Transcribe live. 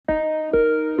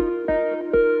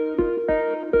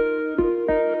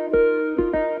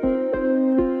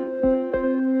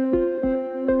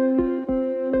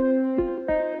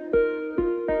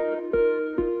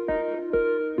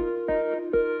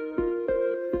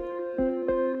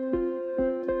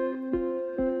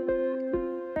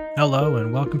Hello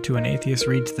and welcome to An Atheist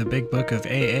Reads the Big Book of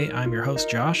AA. I'm your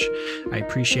host, Josh. I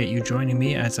appreciate you joining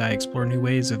me as I explore new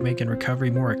ways of making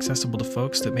recovery more accessible to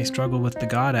folks that may struggle with the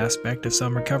God aspect of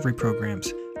some recovery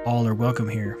programs. All are welcome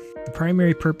here. The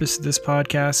primary purpose of this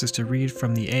podcast is to read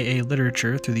from the AA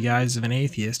literature through the eyes of an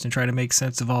atheist and try to make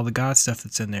sense of all the God stuff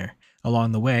that's in there.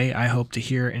 Along the way, I hope to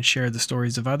hear and share the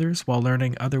stories of others while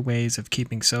learning other ways of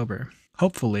keeping sober.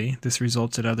 Hopefully, this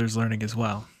results in others learning as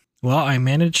well. Well, I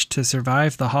managed to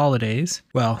survive the holidays.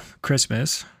 Well,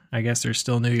 Christmas. I guess there's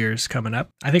still New Year's coming up.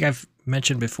 I think I've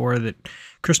mentioned before that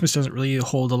Christmas doesn't really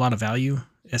hold a lot of value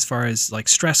as far as like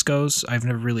stress goes. I've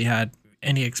never really had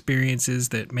any experiences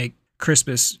that make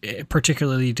Christmas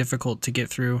particularly difficult to get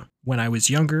through. When I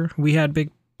was younger, we had big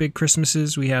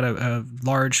Christmases. We had a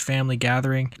large family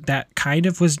gathering. That kind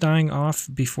of was dying off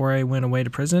before I went away to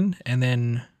prison. And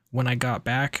then when I got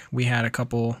back, we had a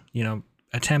couple,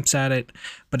 attempts at it,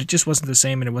 but it just wasn't the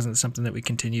same, and it wasn't something that we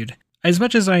continued. As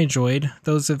much as I enjoyed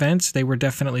those events, they were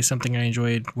definitely something I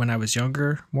enjoyed when I was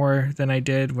younger more than I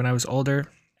did when I was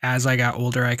older. As I got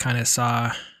older, I kind of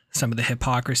saw some of the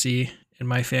hypocrisy in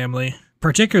my family.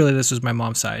 Particularly, this was my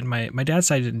mom's side. My dad's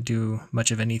side didn't do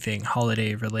much of anything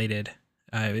holiday related.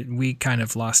 We kind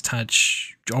of lost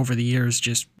touch over the years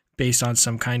just based on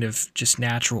some kind of just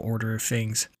natural order of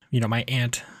things. My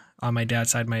aunt on my dad's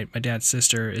side, my dad's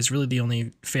sister, is really the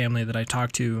only family that I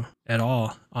talk to at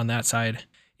all on that side.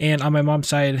 And on my mom's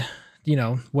side,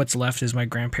 what's left is my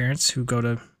grandparents who go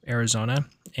to Arizona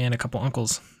and a couple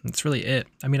uncles. That's really it.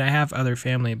 I mean, I have other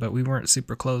family, but we weren't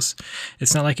super close.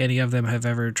 It's not like any of them have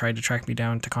ever tried to track me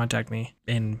down to contact me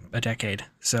in a decade.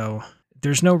 So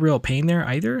there's no real pain there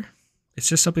either. It's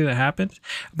just something that happened.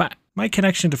 But my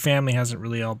connection to family hasn't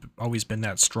really always been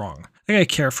that strong. I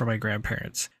care for my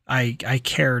grandparents. I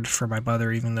cared for my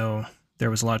mother, even though there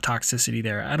was a lot of toxicity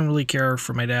there. I don't really care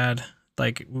for my dad,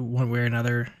 like one way or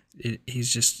another.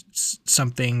 He's just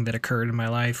something that occurred in my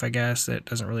life, I guess, that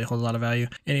doesn't really hold a lot of value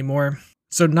anymore.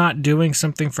 So not doing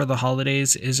something for the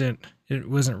holidays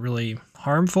wasn't really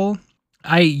harmful.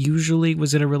 I usually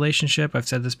was in a relationship. I've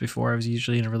said this before. I was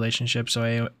usually in a relationship,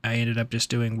 so I ended up just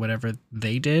doing whatever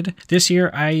they did. This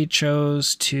year, I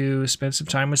chose to spend some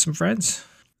time with some friends.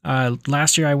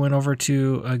 Last year, I went over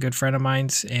to a good friend of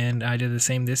mine's, and I did the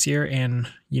same this year. And,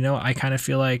 I kind of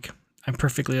feel like I'm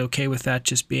perfectly okay with that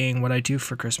just being what I do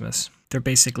for Christmas. They're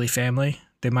basically family.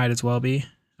 They might as well be.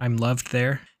 I'm loved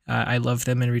there. I love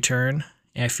them in return.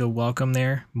 And I feel welcome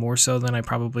there, more so than I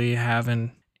probably have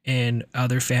in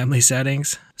other family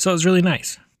settings. So it was really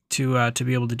nice to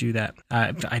be able to do that.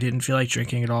 I didn't feel like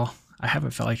drinking at all. I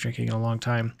haven't felt like drinking in a long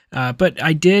time. But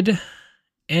I did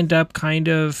end up kind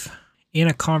of in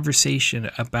a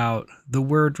conversation about the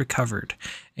word recovered.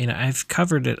 And I've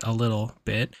covered it a little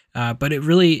bit, but it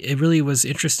really was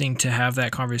interesting to have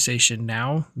that conversation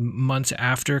now, months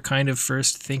after kind of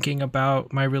first thinking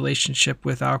about my relationship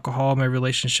with alcohol, my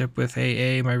relationship with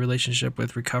AA, my relationship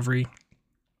with recovery,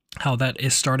 how that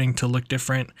is starting to look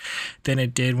different than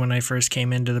it did when I first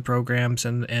came into the programs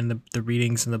and the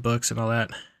readings and the books and all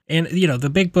that. And, the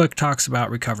big book talks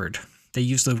about recovered. They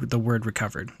use the word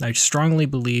recovered. I strongly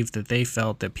believe that they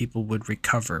felt that people would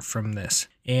recover from this.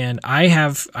 And I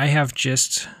have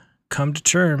just come to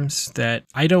terms that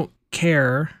I don't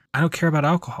care about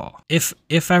alcohol.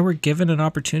 If I were given an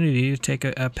opportunity to take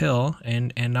a pill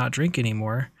and not drink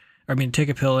anymore, take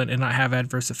a pill and not have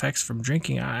adverse effects from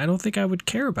drinking, I don't think I would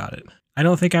care about it. I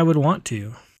don't think I would want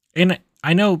to. And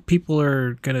I know people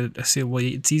are going to say, well,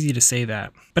 it's easy to say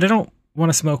that, but I don't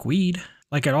want to smoke weed,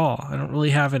 like at all. I don't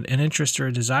really have an interest or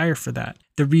a desire for that.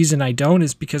 The reason I don't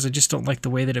is because I just don't like the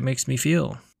way that it makes me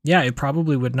feel. Yeah, it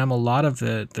probably would numb a lot of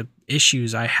the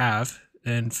issues I have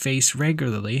and face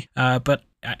regularly, but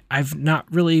I've not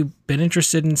really been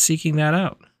interested in seeking that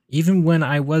out. Even when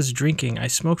I was drinking, I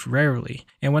smoked rarely.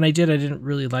 And when I did, I didn't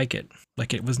really like it.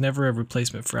 Like, it was never a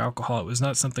replacement for alcohol. It was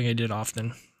not something I did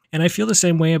often. And I feel the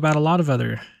same way about a lot of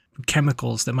other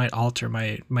chemicals that might alter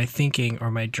my thinking or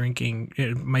my drinking,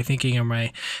 my thinking or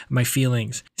my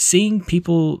feelings. Seeing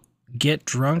people get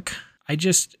drunk, I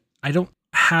don't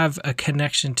have a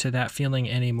connection to that feeling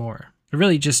anymore. I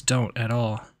really just don't at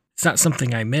all. It's not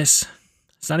something I miss.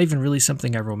 It's not even really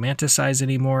something I romanticize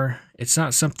anymore. It's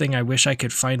not something I wish I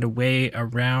could find a way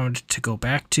around to go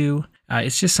back to.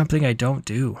 It's just something I don't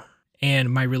do.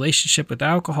 And my relationship with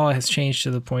alcohol has changed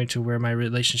to the point to where my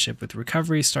relationship with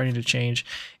recovery is starting to change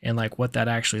and like what that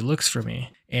actually looks for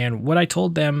me. And what I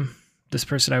told them, this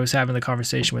person I was having the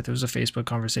conversation with, it was a Facebook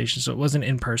conversation, so it wasn't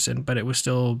in person, but it was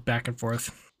still back and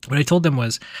forth. What I told them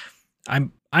was, I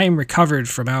am recovered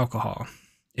from alcohol.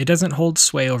 It doesn't hold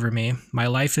sway over me. My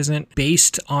life isn't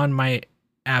based on my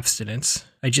abstinence.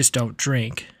 I just don't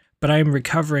drink. but I'm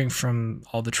recovering from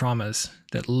all the traumas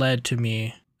that led to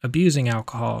me abusing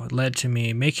alcohol, led to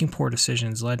me making poor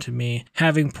decisions, led to me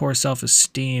having poor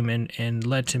self-esteem, and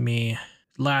led to me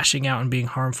lashing out and being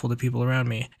harmful to people around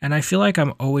me. And I feel like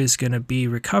I'm always going to be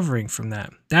recovering from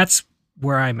that. That's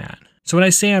where I'm at. So when I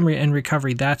say I'm in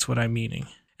recovery, that's what I'm meaning.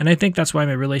 And I think that's why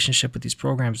my relationship with these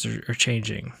programs are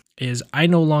changing, is I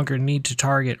no longer need to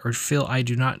target or feel I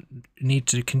do not need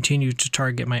to continue to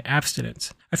target my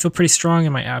abstinence. I feel pretty strong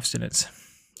in my abstinence.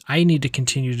 I need to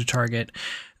continue to target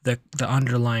the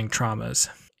underlying traumas.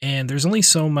 And there's only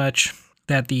so much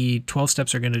that the 12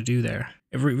 steps are going to do there.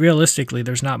 Realistically,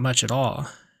 there's not much at all.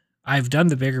 I've done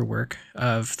the bigger work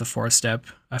of the 4th step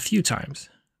a few times.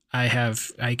 I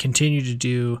continue to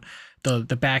do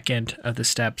the back end of the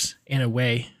steps in a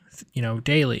way,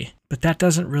 daily. But that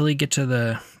doesn't really get to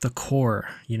the core,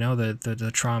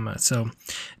 the trauma. So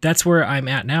that's where I'm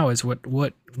at now, is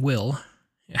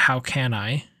how can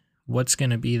I, what's going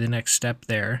to be the next step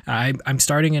there? I'm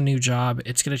starting a new job.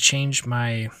 It's going to change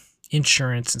my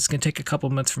insurance. It's going to take a couple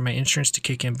months for my insurance to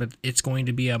kick in, but it's going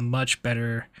to be a much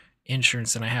better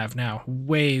insurance than I have now.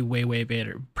 Way, way, way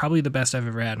better. Probably the best I've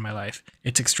ever had in my life.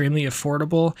 It's extremely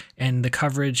affordable, and the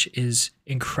coverage is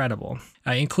incredible.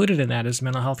 Included in that is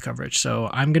mental health coverage. So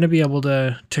I'm going to be able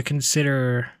to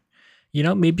consider,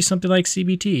 maybe something like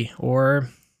CBT or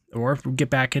get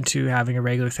back into having a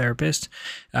regular therapist.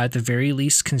 At the very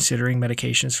least, considering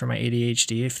medications for my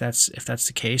ADHD, if that's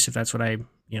the case, if that's what I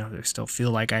still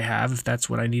feel like I have, if that's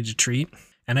what I need to treat.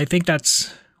 And I think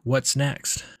that's what's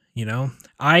next.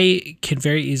 I can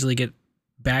very easily get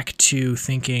back to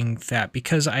thinking that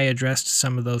because I addressed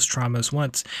some of those traumas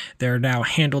once, they're now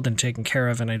handled and taken care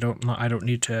of, and I don't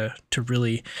need to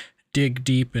really dig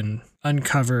deep and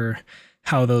uncover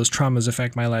how those traumas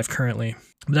affect my life currently.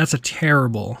 But that's a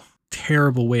terrible,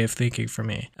 terrible way of thinking for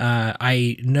me.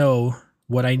 I know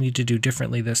what I need to do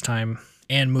differently this time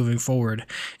and moving forward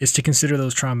is to consider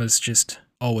those traumas just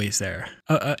always there.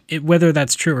 Whether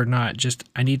that's true or not, just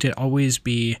I need to always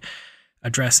be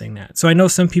addressing that. So I know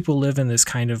some people live in this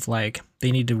kind of like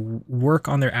they need to work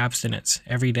on their abstinence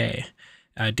every day,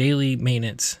 daily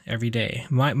maintenance every day.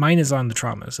 Mine is on the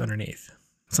traumas underneath.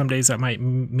 Some days that might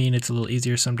mean it's a little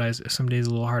easier, some days a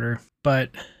little harder, but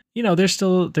there's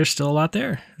still a lot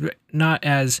there. It's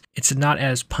not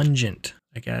as pungent,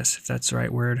 I guess, if that's the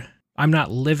right word. I'm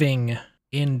not living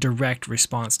in direct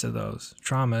response to those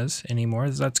traumas anymore.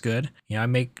 That's good. I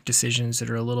make decisions that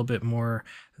are a little bit more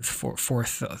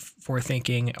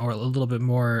forethinking, or a little bit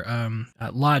more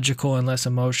logical and less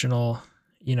emotional.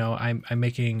 I'm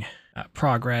making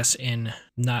progress in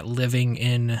not living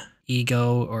in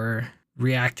ego or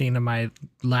reacting to my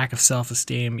lack of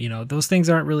self-esteem. Those things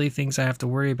aren't really things I have to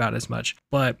worry about as much.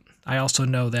 But I also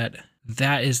know that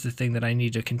is the thing that I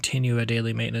need to continue a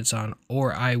daily maintenance on,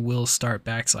 or I will start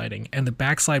backsliding. And the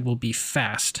backslide will be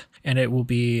fast, and it will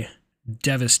be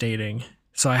devastating.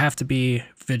 So I have to be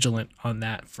vigilant on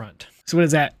that front. So what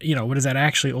does that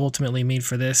actually ultimately mean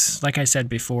for this? Like I said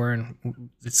before, and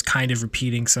it's kind of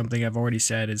repeating something I've already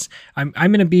said, is I'm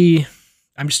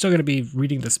still going to be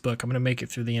reading this book. I'm going to make it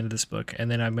through the end of this book,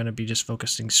 and then I'm going to be just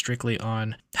focusing strictly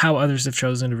on how others have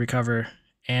chosen to recover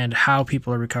and how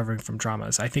people are recovering from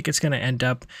traumas. I think it's going to end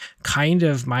up kind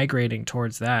of migrating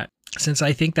towards that, since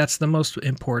I think that's the most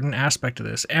important aspect of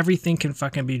this. Everything can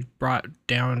fucking be brought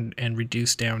down and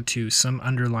reduced down to some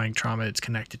underlying trauma it's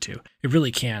connected to. It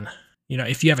really can.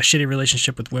 If you have a shitty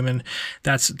relationship with women,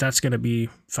 that's going to be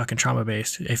fucking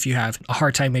trauma-based. If you have a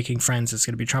hard time making friends, it's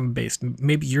going to be trauma-based.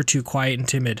 Maybe you're too quiet and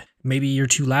timid.Maybe you're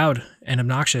too loud and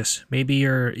obnoxious. Maybe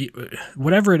you're...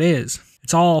 Whatever it is,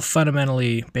 it's all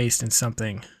fundamentally based in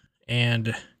something.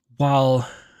 And while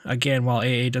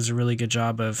AA does a really good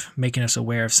job of making us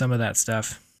aware of some of that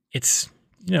stuff, it's,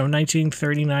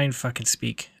 1939 fucking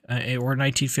speak, or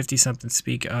 1950 something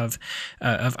speak of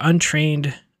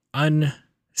untrained,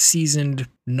 unseasoned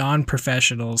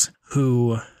non-professionals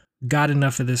who got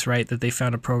enough of this right that they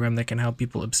found a program that can help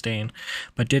people abstain,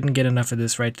 but didn't get enough of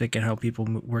this right that can help people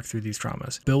work through these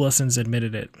traumas. Bill Wilson's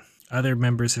admitted it. Other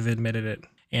members have admitted it.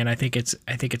 And I think it's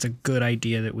a good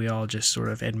idea that we all just sort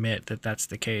of admit that that's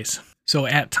the case. So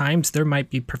at times there might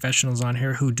be professionals on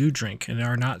here who do drink and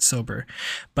are not sober,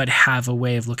 but have a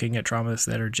way of looking at traumas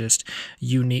that are just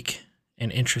unique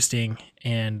and interesting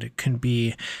and can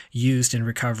be used in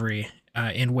recovery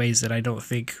in ways that I don't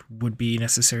think would be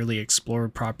necessarily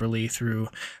explored properly through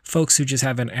folks who just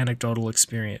have an anecdotal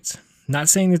experience. Not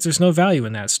saying that there's no value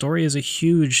in that. Story is a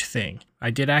huge thing. I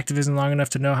did activism long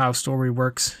enough to know how story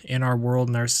works in our world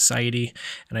and our society,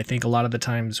 and I think a lot of the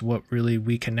times what really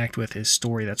we connect with is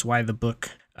story. That's why the book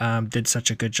did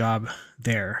such a good job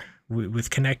there with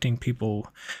connecting people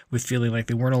with feeling like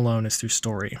they weren't alone is through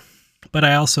story. But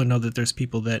I also know that there's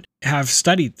people that have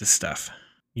studied this stuff,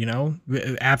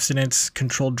 abstinence,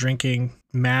 controlled drinking,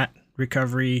 MAT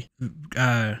recovery,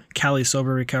 Cali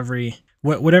sober recovery,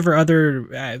 whatever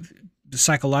other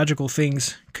psychological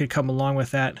things could come along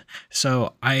with that.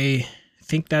 So I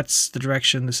think that's the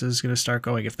direction this is going to start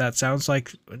going. If that sounds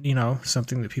like,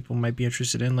 something that people might be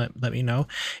interested in, let me know.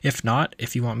 If not,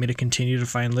 if you want me to continue to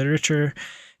find literature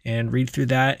and read through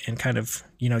that and kind of,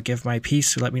 give my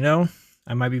piece, let me know.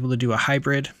 I might be able to do a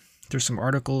hybrid. There's some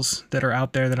articles that are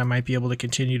out there that I might be able to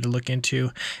continue to look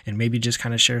into and maybe just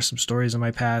kind of share some stories of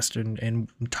my past and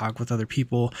talk with other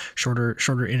people,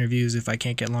 shorter interviews if I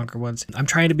can't get longer ones. I'm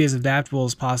trying to be as adaptable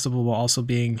as possible while also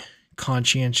being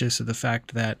conscientious of the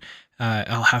fact that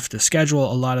I'll have to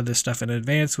schedule a lot of this stuff in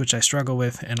advance, which I struggle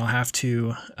with, and I'll have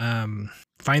to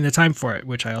find the time for it,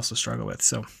 which I also struggle with.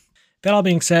 So that all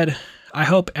being said, I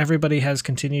hope everybody has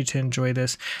continued to enjoy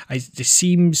this. It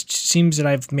seems that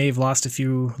I may have lost a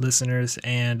few listeners,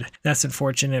 and that's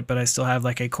unfortunate, but I still have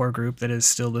like a core group that is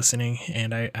still listening,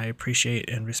 and I appreciate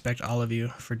and respect all of you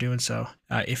for doing so.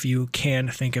 If you can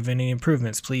think of any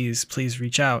improvements, please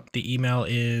reach out. The email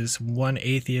is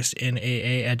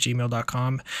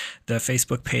oneatheistinaa@gmail.com. The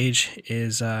Facebook page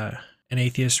is An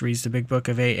Atheist Reads the Big Book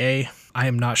of AA. I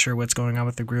am not sure what's going on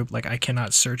with the group. Like, I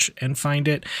cannot search and find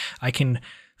it. I can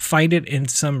find it in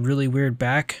some really weird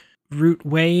back route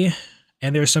way,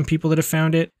 and there are some people that have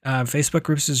found it. Facebook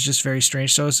groups is just very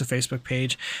strange. So is the Facebook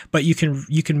page, but you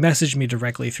can message me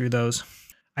directly through those.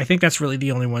 I think that's really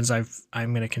the only ones I'm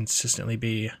going to consistently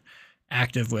be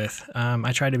active with.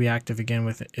 I tried to be active again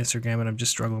with Instagram, and I'm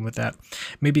just struggling with that.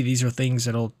 Maybe these are things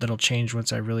that'll change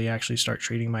once I really actually start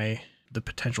treating the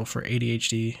potential for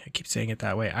ADHD. I keep saying it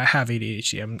that way. I have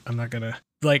ADHD. I'm not gonna,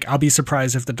 I'll be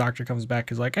surprised if the doctor comes back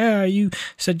and is like, you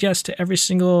said yes to every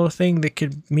single thing that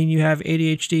could mean you have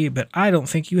ADHD, but I don't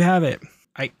think you have it.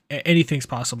 Anything's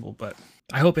possible, but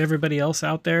I hope everybody else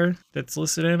out there that's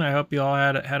listening, I hope you all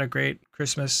had a great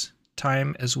Christmas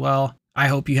time as well. I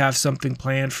hope you have something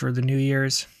planned for the New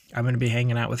Year's. I'm going to be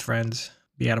hanging out with friends,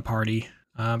 be at a party,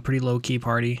 pretty low-key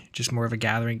party, just more of a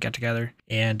gathering, get-together,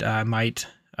 and I might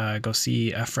go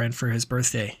see a friend for his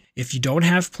birthday. If you don't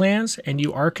have plans and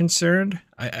you are concerned,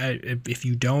 if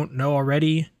you don't know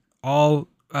already, all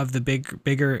of the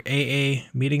bigger AA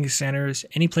meeting centers,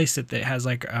 any place that has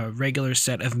like a regular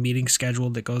set of meetings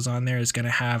scheduled that goes on there is going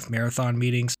to have marathon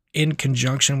meetings. In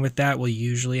conjunction with that, we'll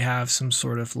usually have some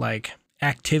sort of like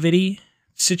activity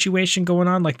situation going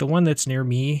on. Like the one that's near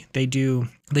me, they do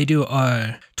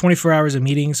 24 hours of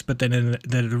meetings, but then in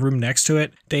the room next to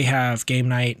it, they have game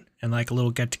night and like a little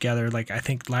get together. Like I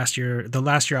think the last year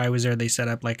I was there, they set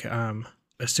up like a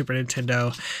Super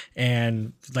Nintendo,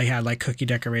 and they had like cookie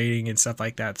decorating and stuff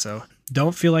like that. So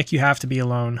don't feel like you have to be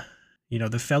alone.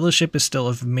 The fellowship is still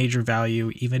of major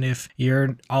value, even if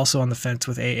you're also on the fence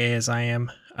with AA as I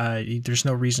am. There's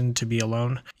no reason to be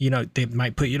alone. They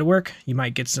might put you to work. You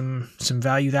might get some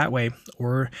value that way.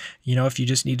 Or, if you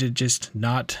just need to just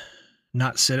not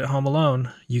sit at home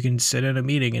alone, you can sit in a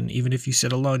meeting, and even if you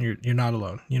sit alone, you're not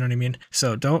alone. You know what I mean?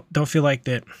 So don't feel like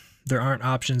that there aren't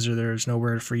options or there's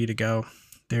nowhere for you to go.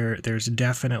 There's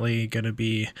definitely going to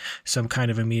be some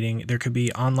kind of a meeting. There could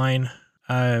be online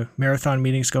marathon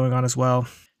meetings going on as well.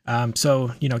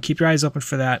 So keep your eyes open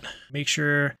for that. Make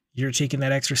sure you're taking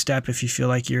that extra step if you feel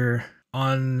like you're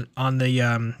on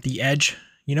the edge.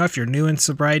 If you're new in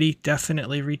sobriety,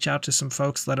 definitely reach out to some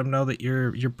folks. Let them know that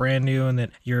you're brand new and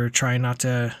that you're trying not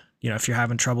to, if you're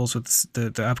having troubles with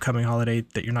the upcoming holiday,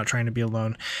 that you're not trying to be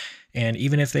alone. And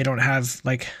even if they don't have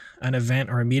like an event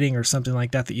or a meeting or something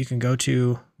like that you can go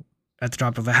to at the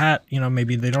drop of a hat,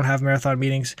 maybe they don't have marathon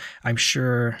meetings, I'm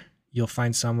sure you'll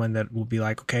find someone that will be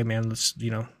like, okay, man, let's,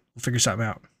 we'll figure something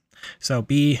out. So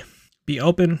be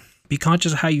open, be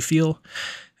conscious of how you feel.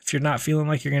 If you're not feeling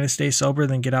like you're going to stay sober,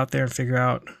 then get out there and figure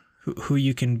out who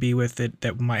you can be with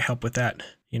that might help with that.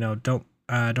 Don't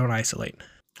isolate.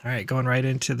 All right, going right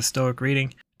into the Stoic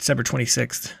reading. December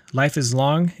 26th. Life is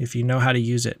long if you know how to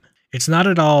use it. It's not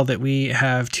at all that we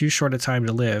have too short a time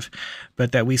to live,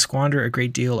 but that we squander a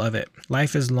great deal of it.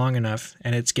 Life is long enough,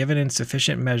 and it's given in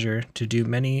sufficient measure to do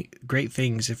many great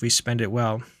things if we spend it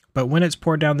well. But when it's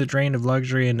poured down the drain of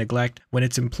luxury and neglect, when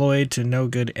it's employed to no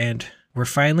good end, we're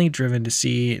finally driven to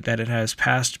see that it has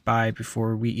passed by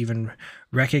before we even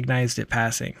recognized it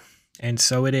passing. And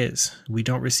so it is. We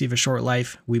don't receive a short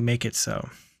life, we make it so.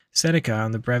 Seneca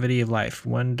on the Brevity of Life,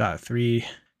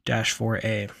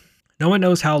 1.3-4a. No one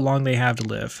knows how long they have to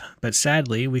live, but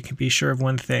sadly, we can be sure of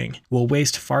one thing. We'll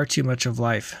waste far too much of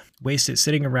life. Waste it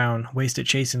sitting around, waste it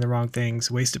chasing the wrong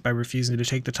things, waste it by refusing to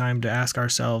take the time to ask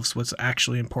ourselves what's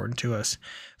actually important to us.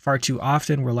 Far too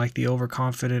often, we're like the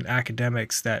overconfident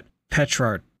academics that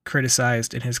Petrarch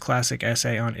criticized in his classic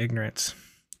essay on ignorance.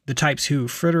 The types who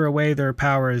fritter away their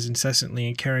powers incessantly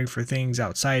in caring for things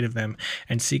outside of them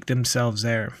and seek themselves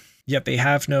there. Yet they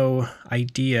have no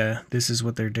idea this is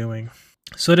what they're doing.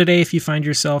 So today, if you find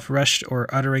yourself rushed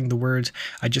or uttering the words,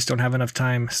 "I just don't have enough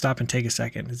time," stop and take a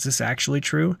second. Is this actually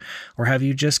true? Or have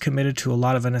you just committed to a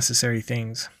lot of unnecessary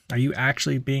things? Are you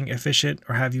actually being efficient,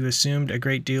 or have you assumed a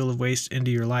great deal of waste into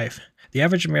your life? The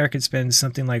average American spends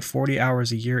something like 40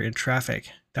 hours a year in traffic.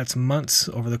 That's months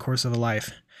over the course of a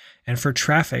life. And for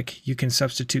traffic, you can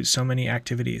substitute so many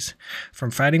activities,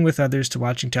 from fighting with others to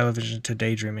watching television to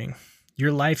daydreaming.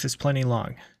 Your life is plenty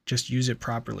long. Just use it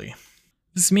properly.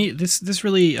 This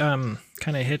really kind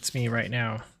of hits me right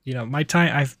now. You know, my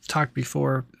time, I've talked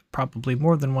before, probably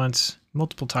more than once,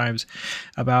 multiple times,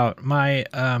 about my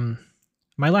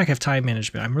my lack of time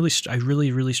management. I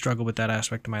really struggle with that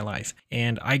aspect of my life,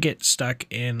 and I get stuck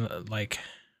in like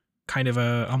kind of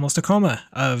almost a coma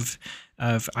of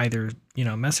either, you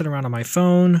know, messing around on my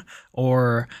phone,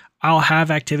 or I'll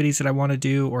have activities that I want to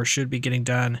do or should be getting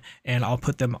done, and I'll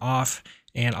put them off.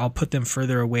 And I'll put them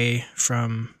further away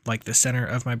from like the center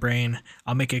of my brain.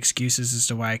 I'll make excuses as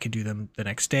to why I could do them the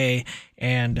next day.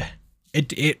 And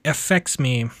it affects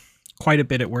me quite a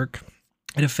bit at work.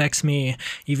 It affects me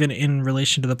even in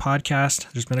relation to the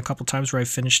podcast. There's been a couple times where I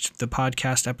finished the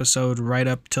podcast episode right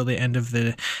up till the end of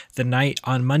the night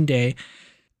on Monday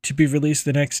to be released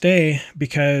the next day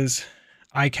because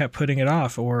I kept putting it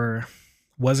off or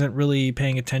wasn't really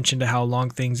paying attention to how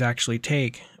long things actually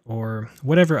take, or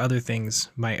whatever other things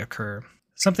might occur.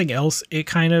 Something else it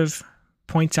kind of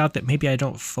points out that maybe I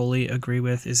don't fully agree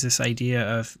with is this idea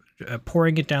of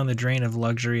pouring it down the drain of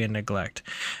luxury and neglect.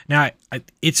 Now,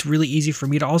 it's really easy for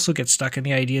me to also get stuck in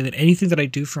the idea that anything that I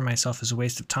do for myself is a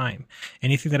waste of time.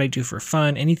 Anything that I do for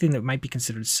fun, anything that might be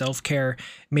considered self-care,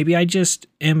 maybe I just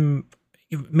am,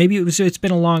 maybe it's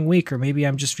been a long week, or maybe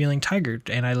I'm just feeling tired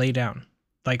and I lay down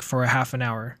like for a half an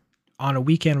hour on a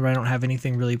weekend where I don't have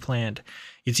anything really planned.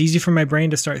 It's easy for my brain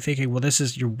to start thinking, well,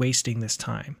 you're wasting this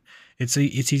time. It's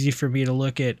easy for me to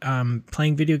look at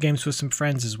playing video games with some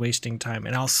friends is wasting time,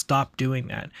 and I'll stop doing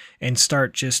that and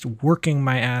start just working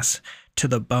my ass to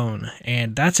the bone.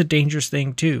 And that's a dangerous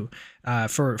thing too,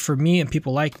 for me and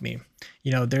people like me.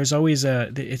 You know, there's always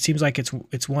it seems like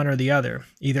it's one or the other.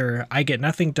 Either I get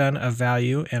nothing done of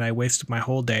value and I waste my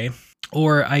whole day,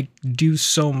 or I do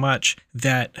so much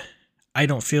that I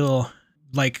don't feel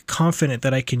like confident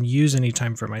that I can use any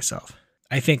time for myself.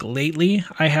 I think lately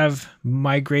I have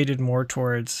migrated more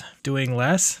towards doing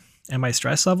less, and my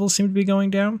stress levels seem to be going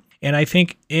down. And I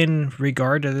think in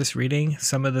regard to this reading,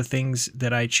 some of the things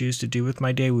that I choose to do with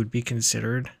my day would be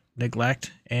considered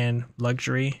neglect and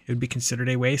luxury. It would be considered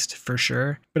a waste for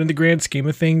sure. But in the grand scheme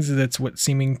of things, that's what's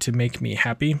seeming to make me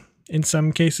happy. In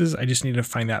some cases, I just need to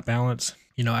find that balance.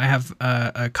 You know, I have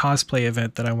a cosplay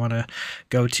event that I want to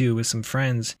go to with some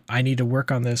friends. I need to work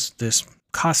on this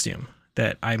costume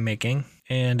that I'm making.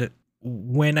 And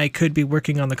when I could be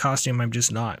working on the costume, I'm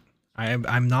just not.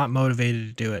 I'm not motivated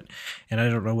to do it. And I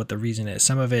don't know what the reason is.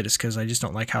 Some of it is because I just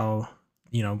don't like how,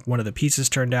 you know, one of the pieces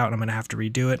turned out and I'm going to have to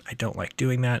redo it. I don't like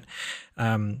doing that.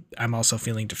 I'm also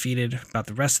feeling defeated about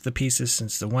the rest of the pieces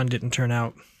since the one didn't turn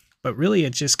out. But really,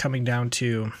 it's just coming down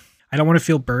to, I don't want to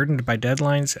feel burdened by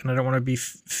deadlines, and I don't want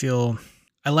to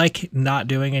I like not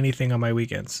doing anything on my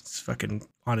weekends. It's fucking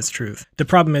honest truth. The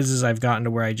problem is I've gotten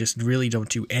to where I just really don't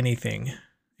do anything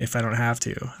if I don't have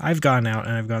to. I've gone out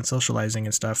and I've gone socializing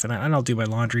and stuff, and I'll do my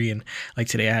laundry, and like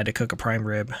today I had to cook a prime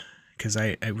rib because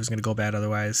I was going to go bad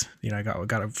otherwise. You know, I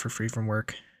got it for free from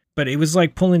work. But it was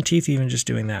like pulling teeth even just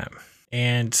doing that.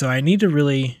 And so I need to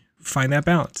really find that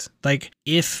balance. Like,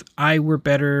 if I were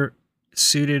better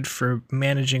suited for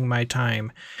managing my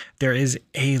time, there is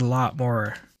a lot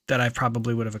more that I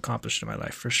probably would have accomplished in my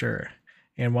life for sure.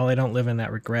 And while I don't live in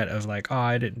that regret of like, oh,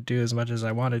 I didn't do as much as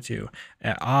I wanted to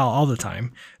all the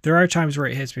time, there are times where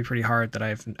it hits me pretty hard that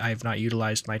I've not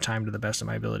utilized my time to the best of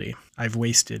my ability. I've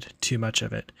wasted too much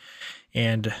of it.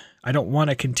 And I don't want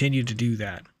to continue to do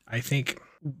that. I think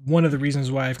one of the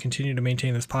reasons why I've continued to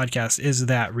maintain this podcast is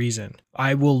that reason.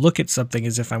 I will look at something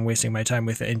as if I'm wasting my time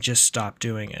with it and just stop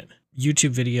doing it.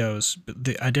 YouTube videos,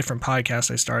 a different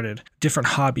podcast I started, different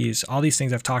hobbies, all these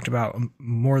things I've talked about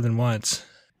more than once.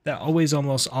 That always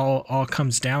almost all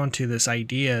comes down to this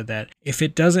idea that if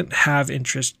it doesn't have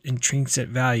intrinsic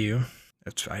value,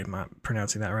 I'm not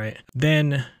pronouncing that right,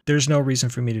 then there's no reason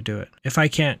for me to do it. If I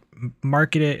can't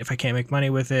market it, if I can't make money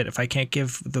with it, if I can't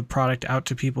give the product out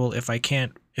to people, if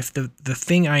the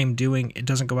thing I am doing, it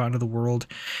doesn't go out into the world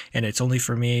and it's only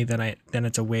for me, then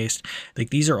it's a waste.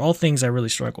 Like, these are all things I really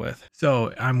struggle with.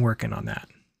 So I'm working on that.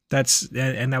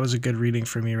 And that was a good reading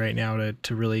for me right now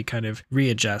to really kind of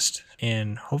readjust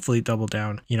and hopefully double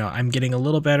down. I'm getting a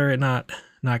little better at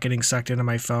not getting sucked into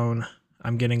my phone.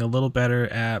 I'm getting a little better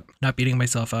at not beating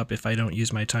myself up if I don't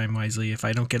use my time wisely, if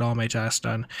I don't get all my tasks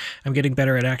done. I'm getting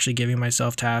better at actually giving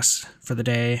myself tasks for the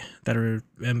day that are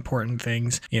important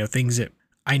things, things that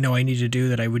I know I need to do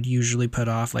that I would usually put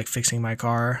off, like fixing my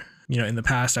car. In the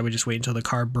past, I would just wait until the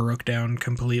car broke down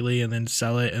completely and then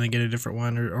sell it and then get a different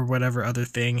one or whatever other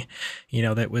thing,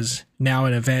 that was now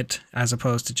an event as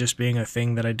opposed to just being a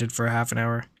thing that I did for a half an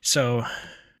hour. So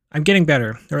I'm getting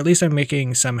better, or at least I'm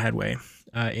making some headway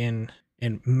in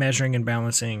measuring and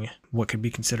balancing what could be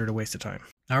considered a waste of time.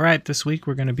 All right, this week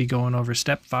we're going to be going over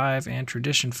Step 5 and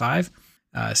Tradition 5.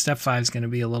 Step 5 is going to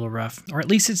be a little rough, or at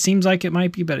least it seems like it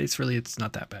might be, but it's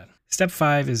not that bad. Step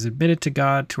 5 is admit it to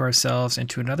God, to ourselves, and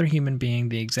to another human being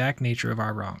the exact nature of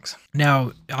our wrongs.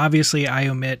 Now, obviously, I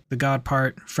omit the God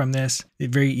part from this.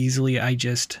 Very easily, I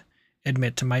just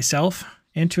admit to myself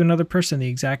and to another person the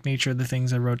exact nature of the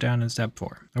things I wrote down in Step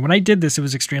 4. And when I did this, it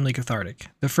was extremely cathartic.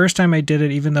 The first time I did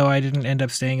it, even though I didn't end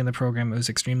up staying in the program, it was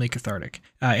extremely cathartic.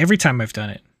 Every time I've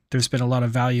done it, there's been a lot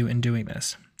of value in doing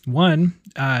this. One,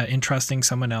 entrusting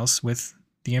someone else with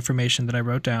the information that I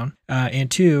wrote down,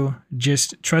 and two,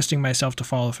 just trusting myself to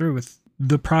follow through with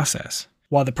the process.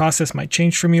 While the process might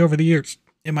change for me over the years,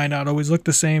 it might not always look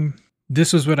the same.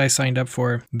 This was what I signed up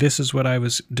for. This is what I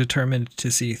was determined to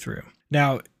see through.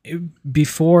 Now,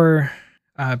 before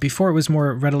it was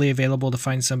more readily available to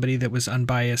find somebody that was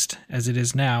unbiased as it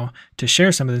is now to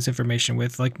share some of this information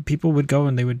with, like, people would go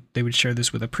and they would share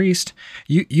this with a priest.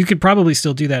 You could probably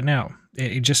still do that now.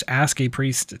 Just ask a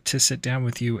priest to sit down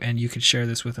with you and you could share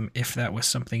this with them if that was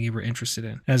something you were interested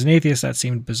in. As an atheist, that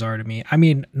seemed bizarre to me. I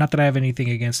mean, not that I have anything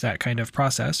against that kind of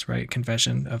process, right?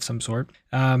 Confession of some sort.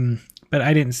 But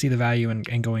I didn't see the value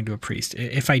in going to a priest.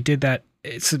 If I did that,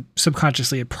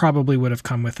 subconsciously, it probably would have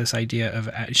come with this idea of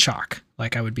shock.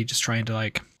 Like, I would be just trying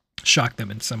to shock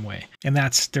them in some way. And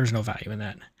there's no value in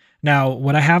that. Now,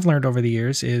 what I have learned over the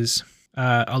years is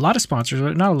a lot of sponsors,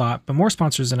 not a lot, but more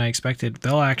sponsors than I expected,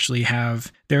 they'll actually have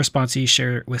their sponsee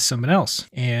share it with someone else.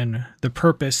 And the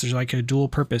purpose, there's like a dual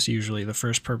purpose usually. The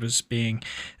first purpose being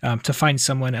to find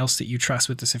someone else that you trust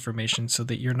with this information so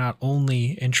that you're not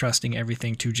only entrusting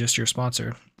everything to just your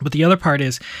sponsor. But the other part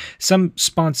is some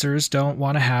sponsors don't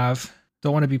want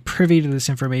to be privy to this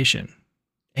information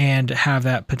and have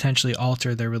that potentially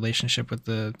alter their relationship with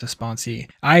the sponsee.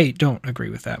 I don't agree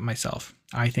with that myself.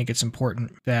 I think it's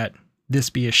important that this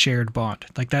be a shared bond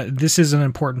like that. This is an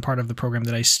important part of the program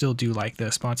that I still do like, the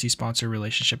sponsee-sponsor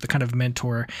relationship, the kind of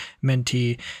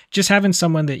mentor-mentee, just having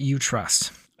someone that you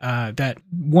trust. That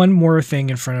one more thing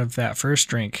in front of that first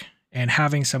drink and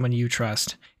having someone you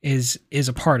trust is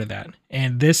a part of that.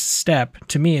 And this step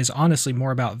to me is honestly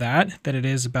more about that than it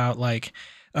is about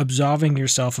absolving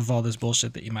yourself of all this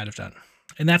bullshit that you might have done.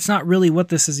 And that's not really what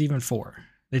this is even for.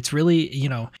 It's really,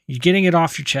 you're getting it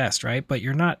off your chest, right? But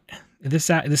you're not.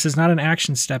 This is not an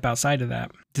action step outside of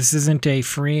that. This isn't a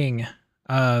freeing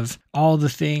of all the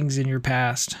things in your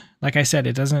past. Like I said,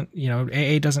 it doesn't,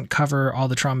 AA doesn't cover all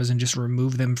the traumas and just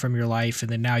remove them from your life and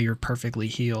then now you're perfectly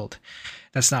healed.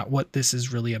 That's not what this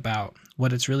is really about.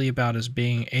 What it's really about is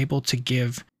being able to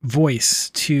give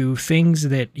voice to things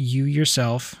that you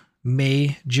yourself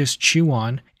may just chew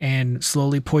on and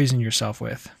slowly poison yourself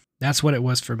with. That's what it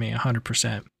was for me,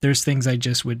 100%. There's things I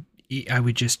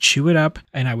would just chew it up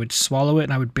and I would swallow it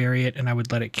and I would bury it and I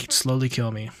would let it slowly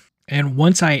kill me. And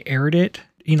once I aired it,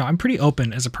 I'm pretty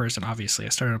open as a person, obviously. I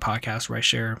started a podcast where I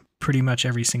share pretty much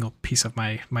every single piece of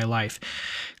my life.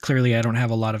 Clearly, I don't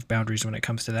have a lot of boundaries when it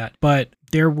comes to that. But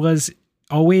there was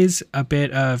always a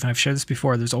bit of, and I've shared this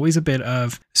before, there's always a bit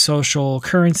of social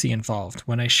currency involved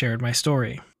when I shared my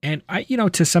story. And I,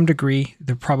 to some degree,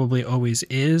 there probably always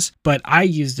is, but I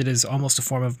used it as almost a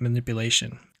form of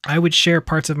manipulation. I would share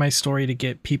parts of my story to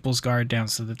get people's guard down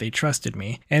so that they trusted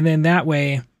me. And then that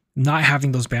way, not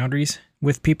having those boundaries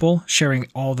with people, sharing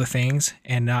all the things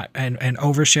and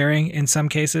oversharing in some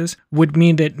cases would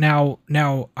mean that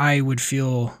now I would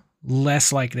feel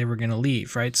less like they were going to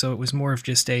leave, right? So it was more of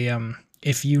just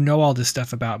if you know all this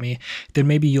stuff about me, then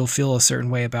maybe you'll feel a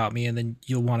certain way about me and then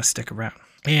you'll want to stick around.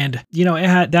 And,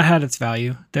 that had its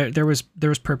value. There was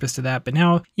purpose to that. But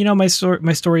now, my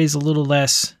story is a little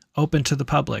less open to the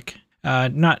public.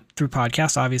 Not through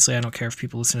podcasts. Obviously, I don't care if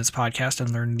people listen to this podcast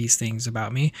and learn these things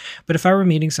about me. But if I were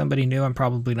meeting somebody new, I'm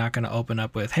probably not going to open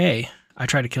up with, hey, I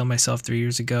tried to kill myself 3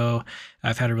 years ago.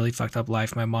 I've had a really fucked up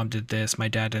life. My mom did this. My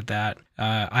dad did that.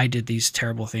 I did these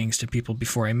terrible things to people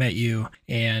before I met you.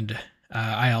 And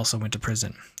I also went to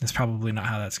prison. That's probably not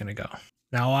how that's going to go.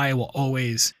 Now, I will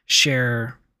always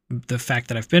share the fact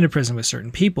that I've been to prison with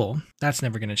certain people. That's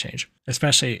never going to change,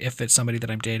 especially if it's somebody that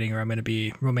I'm dating or I'm going to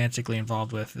be romantically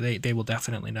involved with. They will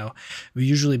definitely know,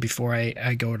 usually before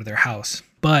I go to their house.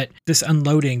 But this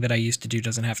unloading that I used to do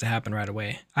doesn't have to happen right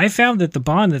away. I found that the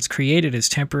bond that's created is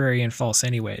temporary and false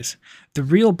anyways. The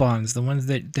real bonds, the ones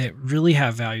that really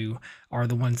have value, are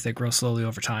the ones that grow slowly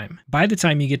over time. By the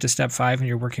time you get to step 5 and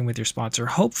you're working with your sponsor,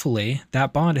 hopefully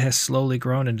that bond has slowly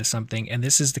grown into something, and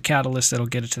this is the catalyst that'll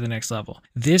get it to the next level.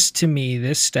 This, to me,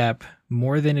 this step,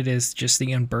 more than it is just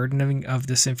the unburdening of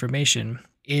this information,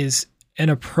 is an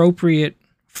appropriate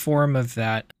form of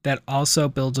that also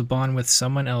builds a bond with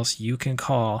someone else you can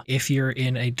call if you're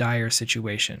in a dire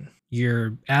situation.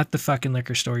 You're at the fucking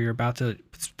liquor store, you're about to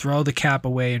throw the cap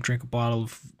away and drink a bottle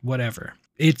of whatever.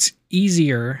 It's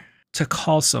easier to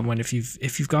call someone if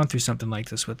you've gone through something like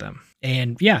this with them.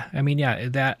 And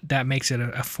that makes it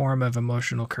a form of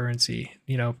emotional currency,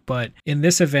 but in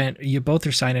this event, you both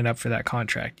are signing up for that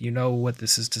contract. You know what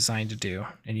this is designed to do,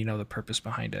 and you know the purpose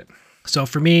behind it. So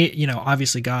for me,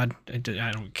 obviously God, I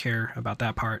don't care about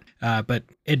that part, but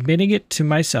admitting it to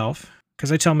myself,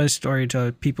 because I tell my story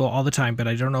to people all the time, but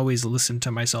I don't always listen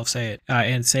to myself say it,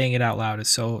 and saying it out loud is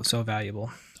so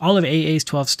valuable. All of AA's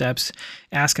 12 steps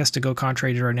ask us to go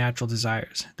contrary to our natural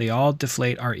desires. They all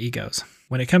deflate our egos.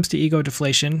 When it comes to ego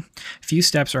deflation, few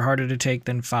steps are harder to take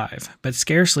than 5, but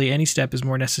scarcely any step is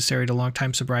more necessary to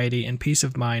long-time sobriety and peace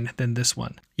of mind than this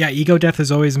one. Yeah, ego death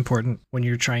is always important when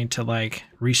you're trying to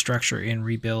restructure and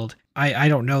rebuild. I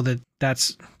don't know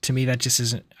that's, to me, that just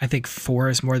isn't. I think 4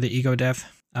 is more the ego death.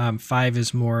 5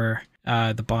 is more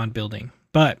the bond building,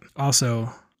 but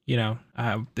also,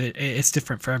 it's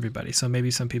different for everybody. So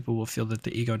maybe some people will feel that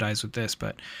the ego dies with this,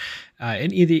 but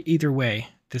in either way,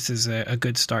 this is a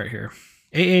good start here.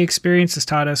 AA experience has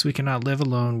taught us we cannot live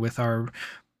alone with our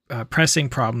pressing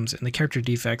problems and the character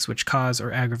defects which cause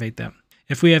or aggravate them.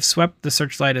 If we have swept the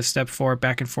searchlight of step 4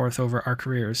 back and forth over our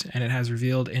careers, and it has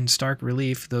revealed in stark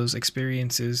relief those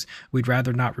experiences we'd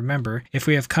rather not remember, if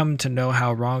we have come to know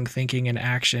how wrong thinking and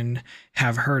action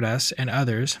have hurt us and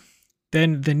others,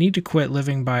 then the need to quit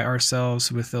living by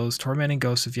ourselves with those tormenting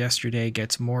ghosts of yesterday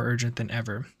gets more urgent than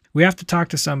ever. We have to talk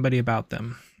to somebody about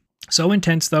them. So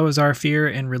intense, though, is our fear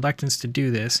and reluctance to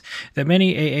do this, that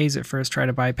many AAs at first try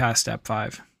to bypass step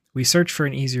 5. We search for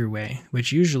an easier way,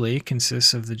 which usually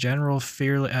consists of the general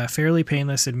fairly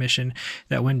painless admission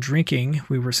that when drinking,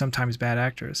 we were sometimes bad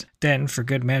actors. Then, for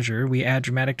good measure, we add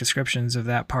dramatic descriptions of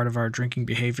that part of our drinking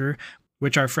behavior,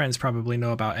 which our friends probably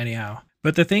know about anyhow.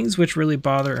 But the things which really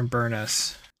bother and burn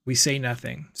us, we say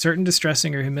nothing. Certain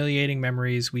distressing or humiliating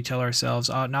memories we tell ourselves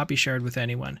ought not be shared with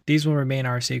anyone. These will remain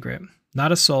our secret.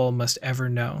 Not a soul must ever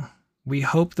know. We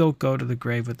hope they'll go to the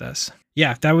grave with us.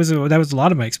 Yeah, that was a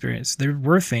lot of my experience. There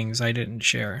were things I didn't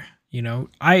share.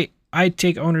 I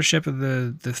take ownership of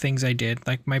the things I did,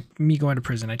 like me going to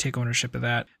prison. I take ownership of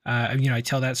that. I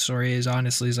tell that story as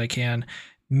honestly as I can.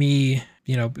 Me,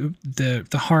 the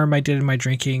harm I did in my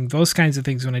drinking, those kinds of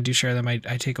things. When I do share them, I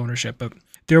take ownership. But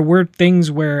there were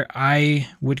things where I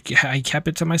kept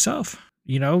it to myself.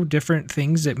 Different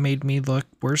things that made me look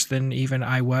worse than even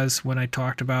I was when I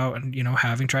talked about,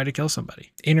 having tried to kill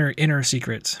somebody. Inner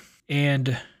secrets.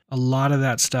 And a lot of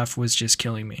that stuff was just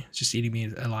killing me, just eating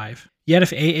me alive. Yet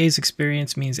if AA's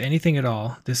experience means anything at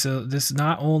all, this is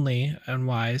not only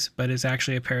unwise, but is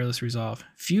actually a perilous resolve.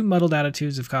 Few muddled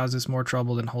attitudes have caused us more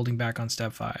trouble than holding back on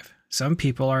step 5. Some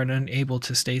people are unable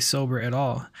to stay sober at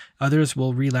all. Others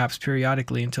will relapse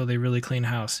periodically until they really clean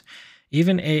house.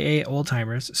 Even AA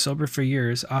old-timers, sober for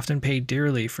years, often pay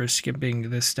dearly for skipping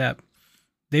this step.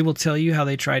 They will tell you how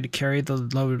they tried to carry the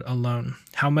load alone,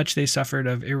 how much they suffered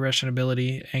of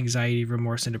irrationality, anxiety,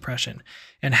 remorse, and depression,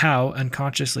 and how,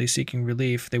 unconsciously seeking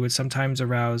relief, they would sometimes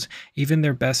arouse even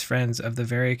their best friends of the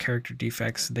very character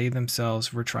defects they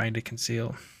themselves were trying to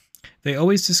conceal. They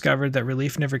always discovered that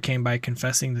relief never came by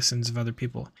confessing the sins of other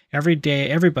people. Every day,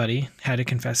 everybody had to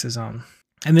confess his own.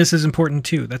 And this is important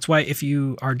too. That's why if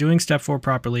you are doing step 4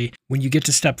 properly, when you get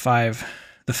to step 5,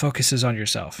 the focus is on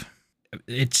yourself.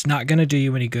 It's not going to do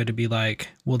you any good to be like,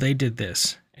 well, they did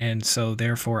this, and so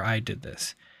therefore I did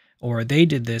this. Or they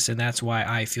did this, and that's why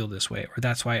I feel this way. Or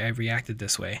that's why I reacted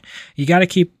this way. You got to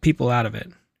keep people out of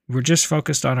it. We're just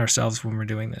focused on ourselves when we're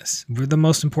doing this. We're the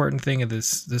most important thing of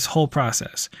this whole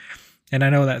process. And I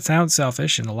know that sounds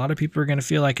selfish, and a lot of people are going to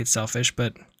feel like it's selfish,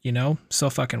 but so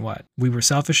fucking what? We were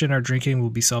selfish in our drinking,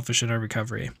 we'll be selfish in our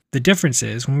recovery. The difference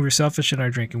is, when we were selfish in our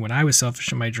drinking, when I was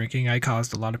selfish in my drinking, I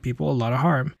caused a lot of people a lot of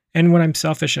harm. And when I'm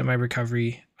selfish in my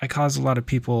recovery, I cause a lot of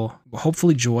people,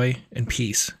 hopefully, joy and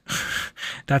peace.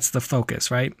 That's the focus,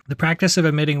 right? The practice of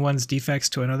admitting one's defects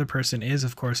to another person is,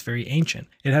 of course, very ancient.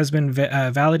 It has been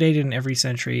validated in every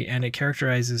century, and it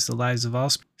characterizes the lives of all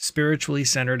spiritually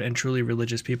centered and truly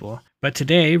religious people. But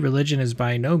today, religion is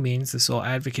by no means the sole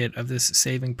advocate of this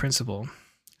saving principle.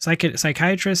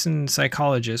 Psychiatrists and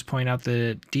psychologists point out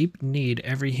the deep need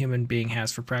every human being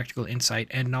has for practical insight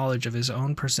and knowledge of his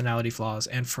own personality flaws,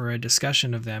 and for a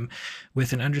discussion of them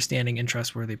with an understanding and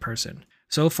trustworthy person.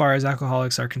 So far as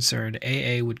alcoholics are concerned,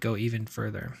 AA would go even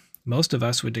further. Most of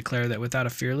us would declare that without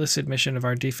a fearless admission of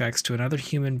our defects to another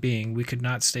human being, we could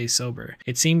not stay sober.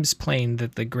 It seems plain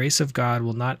that the grace of God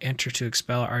will not enter to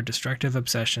expel our destructive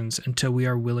obsessions until we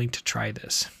are willing to try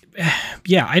this.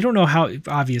 Yeah, I don't know how,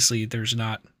 obviously there's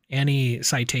not any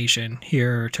citation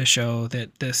here to show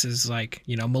that this is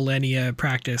millennia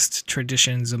practiced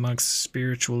traditions amongst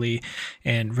spiritually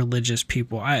and religious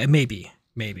people.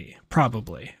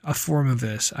 Probably a form of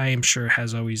this, I am sure,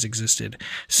 has always existed.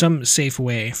 Some safe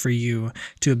way for you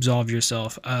to absolve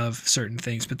yourself of certain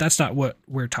things, but that's not what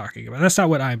we're talking about. That's not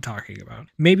what I'm talking about.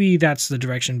 Maybe that's the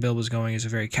direction Bill was going, as a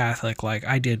very Catholic,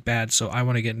 I did bad, so I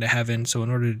want to get into heaven. So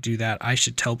in order to do that, I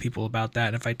should tell people about that.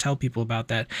 And if I tell people about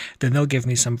that, then they'll give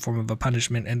me some form of a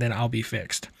punishment, and then I'll be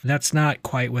fixed. That's not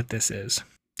quite what this is.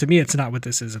 To me, it's not what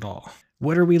this is at all.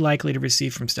 What are we likely to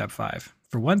receive from step 5?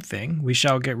 For one thing, we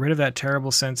shall get rid of that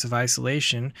terrible sense of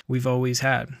isolation we've always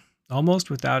had. Almost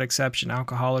without exception,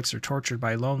 alcoholics are tortured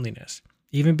by loneliness.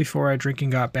 Even before our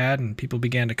drinking got bad and people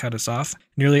began to cut us off,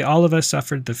 nearly all of us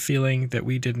suffered the feeling that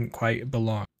we didn't quite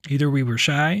belong. Either we were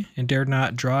shy and dared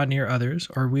not draw near others,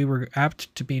 or we were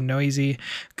apt to be noisy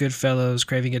good fellows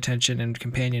craving attention and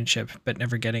companionship, but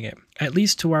never getting it. At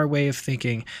least to our way of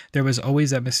thinking, there was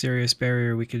always that mysterious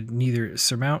barrier we could neither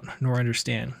surmount nor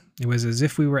understand. It was as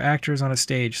if we were actors on a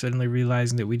stage, suddenly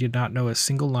realizing that we did not know a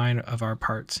single line of our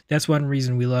parts. That's one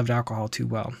reason we loved alcohol too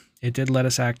well. It did let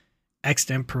us act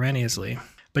extemporaneously.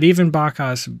 But even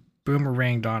Bacchus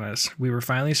boomeranged on us. We were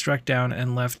finally struck down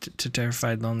and left to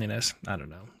terrified loneliness. I don't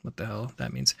know what the hell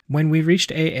that means. When we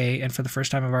reached AA, and for the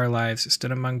first time of our lives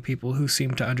stood among people who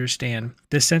seemed to understand,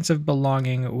 this sense of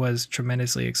belonging was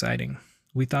tremendously exciting.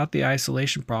 We thought the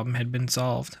isolation problem had been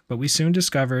solved, but we soon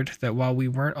discovered that while we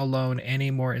weren't alone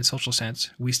anymore in social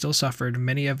sense, we still suffered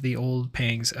many of the old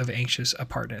pangs of anxious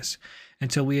apartness.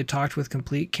 Until we had talked with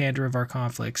complete candor of our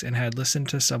conflicts and had listened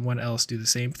to someone else do the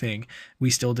same thing,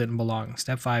 we still didn't belong.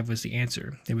 Step 5 was the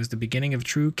answer. It was the beginning of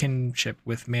true kinship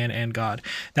with man and God.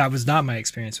 That was not my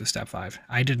experience with step 5.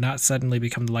 I did not suddenly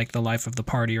become like the life of the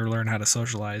party or learn how to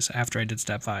socialize after I did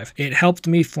step 5. It helped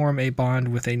me form a bond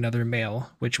with another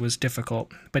male, which was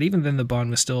difficult, but even then the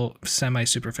bond was still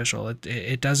semi-superficial.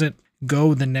 It doesn't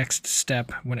go the next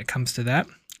step when it comes to that.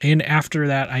 And after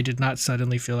that, I did not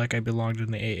suddenly feel like I belonged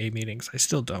in the AA meetings. I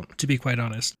still don't, to be quite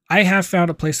honest. I have found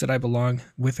a place that I belong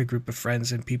with a group of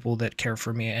friends and people that care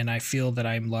for me, and I feel that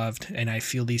I'm loved, and I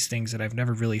feel these things that I've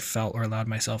never really felt or allowed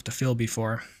myself to feel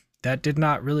before. That did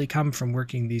not really come from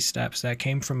working these steps. That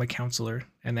came from a counselor,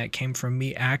 and that came from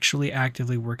me actually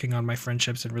actively working on my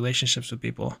friendships and relationships with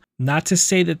people. Not to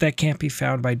say that that can't be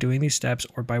found by doing these steps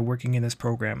or by working in this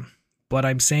program. But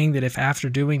I'm saying that if after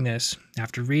doing this,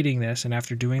 after reading this, and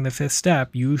after doing the 5th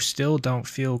step, you still don't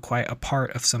feel quite a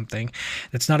part of something,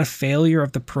 that's not a failure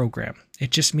of the program.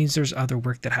 It just means there's other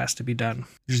work that has to be done.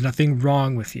 There's nothing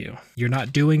wrong with you. You're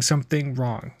not doing something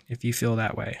wrong if you feel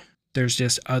that way. There's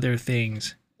just other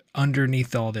things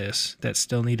underneath all this that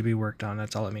still need to be worked on.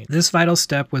 That's all it means. This vital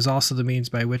step was also the means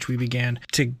by which we began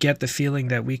to get the feeling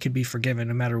that we could be forgiven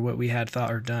no matter what we had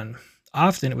thought or done.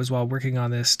 Often it was while working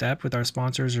on this step with our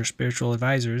sponsors or spiritual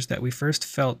advisors that we first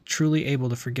felt truly able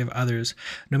to forgive others,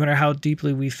 no matter how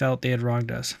deeply we felt they had wronged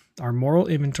us. Our moral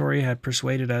inventory had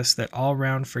persuaded us that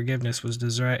all-round forgiveness was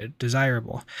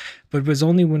desirable, but it was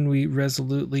only when we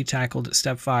resolutely tackled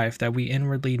step 5 that we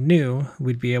inwardly knew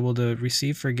we'd be able to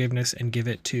receive forgiveness and give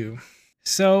it too.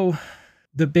 So,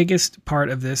 the biggest part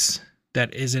of this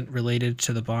that isn't related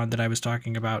to the bond that I was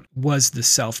talking about was the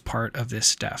self part of this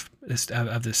step.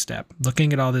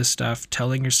 Looking at all this stuff,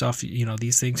 telling yourself,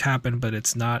 these things happen, but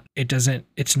it's not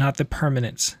the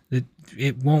permanence.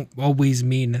 It won't always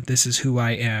mean this is who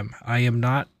I am. I am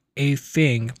not a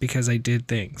thing because I did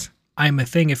things. I'm a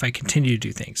thing if I continue to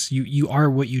do things. You are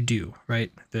what you do,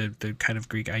 right? The kind of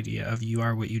Greek idea of you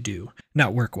are what you do.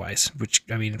 Not work-wise, which,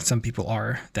 some people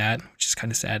are that, which is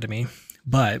kind of sad to me.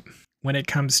 But when it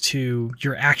comes to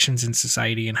your actions in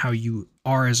society and how you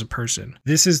are as a person.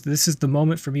 This is the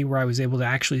moment for me where I was able to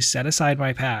actually set aside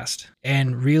my past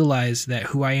and realize that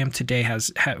who I am today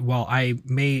while I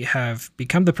may have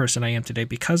become the person I am today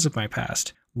because of my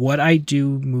past, what I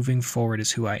do moving forward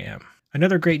is who I am.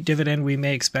 Another great dividend we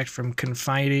may expect from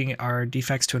confiding our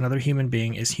defects to another human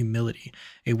being is humility,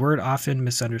 a word often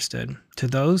misunderstood. To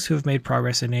those who have made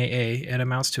progress in AA, it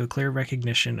amounts to a clear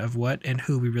recognition of what and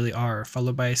who we really are,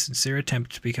 followed by a sincere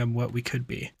attempt to become what we could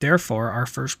be. Therefore, our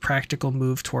first practical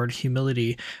move toward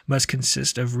humility must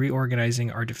consist of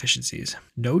reorganizing our deficiencies.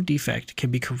 No defect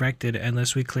can be corrected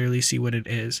unless we clearly see what it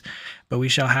is, but we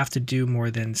shall have to do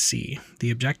more than see.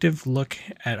 The objective look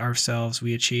at ourselves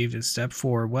we achieved in step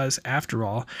 4 was, after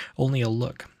all, only a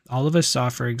look. All of us saw,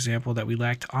 for example, that we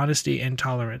lacked honesty and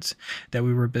tolerance, that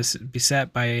we were beset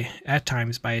at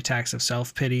times by attacks of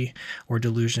self-pity or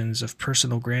delusions of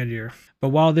personal grandeur. But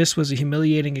while this was a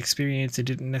humiliating experience, it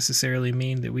didn't necessarily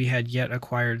mean that we had yet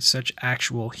acquired such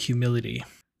actual humility.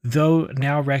 Though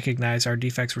now recognized, our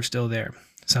defects were still there.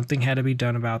 Something had to be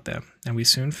done about them, and we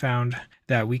soon found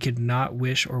that we could not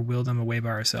wish or will them away by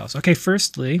ourselves. Okay,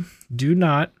 firstly, do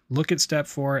not look at step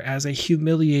 4 as a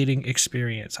humiliating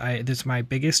experience. One of my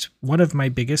biggest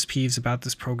peeves about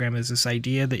this program is this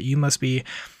idea that you must be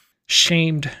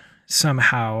shamed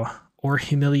somehow or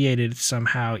humiliated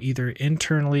somehow, either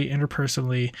internally,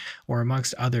 interpersonally, or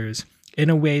amongst others, in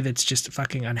a way that's just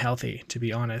fucking unhealthy, to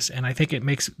be honest. And I think it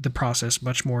makes the process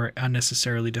much more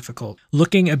unnecessarily difficult.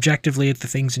 Looking objectively at the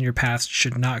things in your past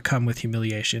should not come with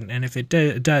humiliation. And if it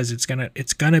does, it's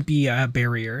gonna be a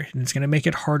barrier, and it's gonna make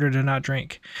it harder to not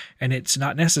drink. And it's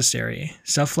not necessary.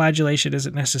 Self-flagellation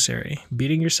isn't necessary.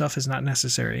 Beating yourself is not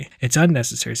necessary. It's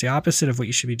unnecessary. It's the opposite of what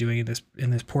you should be doing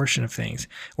in this portion of things,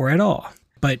 or at all.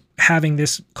 But having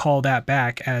this call that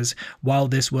back as, while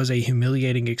this was a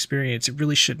humiliating experience, it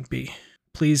really shouldn't be.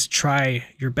 Please try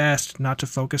your best not to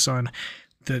focus on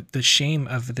the shame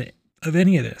of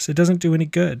any of this. It doesn't do any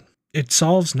good. It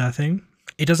solves nothing.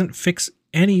 It doesn't fix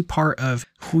any part of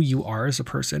who you are as a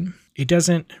person. It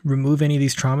doesn't remove any of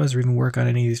these traumas or even work on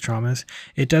any of these traumas.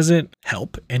 It doesn't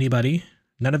help anybody.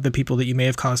 None of the people that you may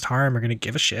have caused harm are going to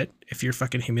give a shit if you're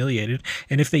fucking humiliated.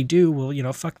 And if they do,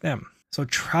 well, fuck them. So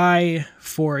try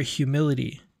for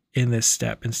humility in this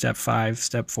step. In step 5,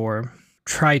 step 4,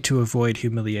 try to avoid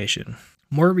humiliation.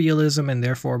 More realism and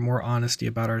therefore more honesty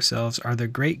about ourselves are the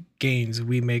great gains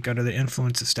we make under the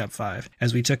influence of step 5.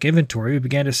 As we took inventory, we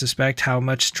began to suspect how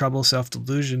much trouble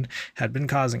self-delusion had been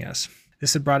causing us.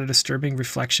 This had brought a disturbing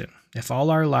reflection. If all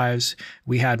our lives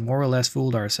we had more or less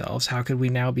fooled ourselves, how could we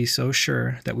now be so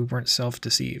sure that we weren't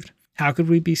self-deceived? How could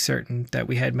we be certain that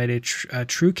we had made a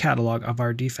true catalog of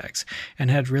our defects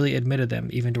and had really admitted them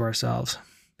even to ourselves?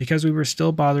 Because we were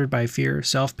still bothered by fear,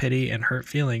 self-pity, and hurt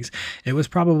feelings, it was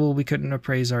probable we couldn't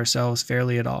appraise ourselves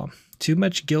fairly at all. Too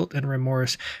much guilt and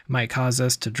remorse might cause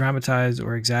us to dramatize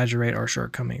or exaggerate our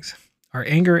shortcomings. Our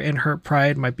anger and hurt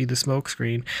pride might be the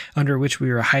smokescreen under which we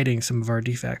were hiding some of our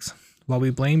defects, while we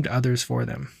blamed others for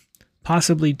them.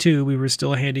 Possibly, too, we were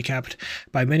still handicapped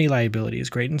by many liabilities,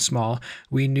 great and small,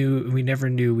 we never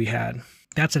knew we had.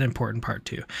 That's an important part,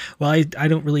 too. Well, I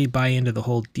don't really buy into the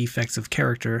whole defects of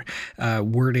character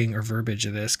wording or verbiage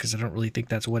of this, because I don't really think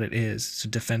that's what it is. It's a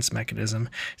defense mechanism,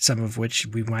 some of which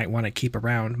we might want to keep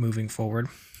around moving forward.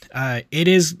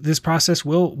 This process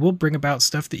will bring about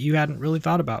stuff that you hadn't really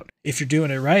thought about. If you're doing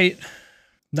it right,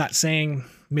 not saying,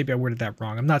 maybe I worded that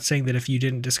wrong. I'm not saying that if you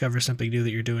didn't discover something new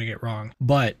that you're doing it wrong,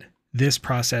 but this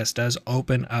process does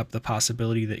open up the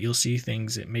possibility that you'll see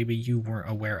things that maybe you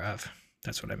weren't aware of.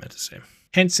 That's what I meant to say.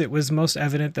 Hence, it was most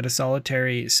evident that a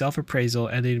solitary self-appraisal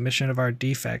and the admission of our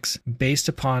defects based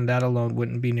upon that alone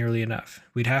wouldn't be nearly enough.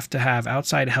 We'd have to have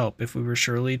outside help if we were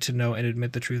surely to know and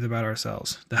admit the truth about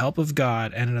ourselves, the help of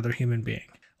God and another human being.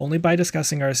 Only by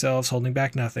discussing ourselves, holding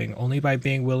back nothing, only by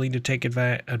being willing to take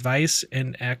advice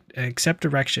and accept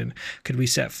direction, could we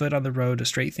set foot on the road to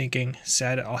straight thinking,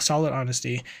 solid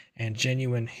honesty, and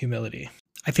genuine humility.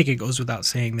 I think it goes without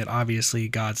saying that obviously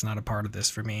God's not a part of this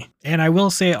for me. And I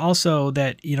will say also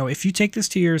that, if you take this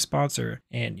to your sponsor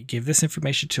and you give this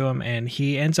information to him and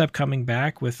he ends up coming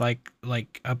back with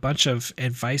like a bunch of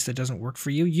advice that doesn't work for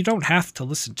you, you don't have to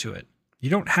listen to it. You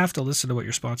don't have to listen to what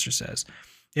your sponsor says.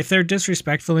 If they're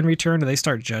disrespectful in return or they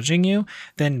start judging you,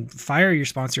 then fire your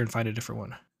sponsor and find a different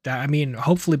one.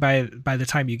 Hopefully by the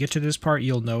time you get to this part,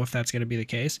 you'll know if that's going to be the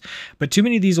case. But too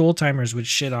many of these old timers would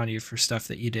shit on you for stuff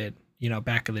that you did,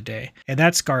 back in the day. And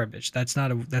that's garbage. That's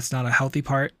not a healthy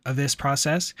part of this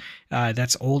process.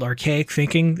 That's old archaic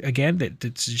thinking, again,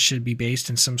 that should be based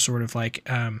in some sort of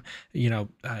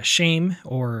shame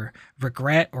or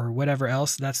regret or whatever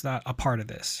else. That's not a part of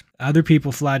this. other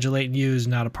people flagellating you is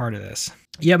not a part of this.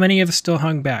 Yet many of us still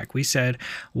hung back. We said,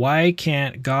 why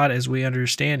can't God, as we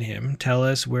understand him, tell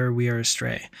us where we are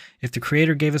astray? If the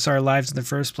Creator gave us our lives in the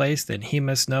first place, then he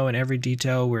must know in every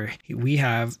detail where we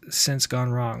have since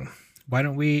gone wrong. Why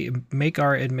don't we make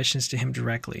our admissions to him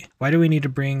directly? Why do we need to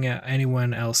bring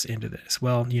anyone else into this?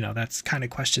 Well, that's kind of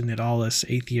question that all us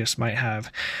atheists might have.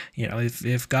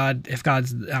 If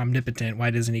God's omnipotent, why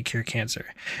doesn't he cure cancer?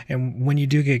 And when you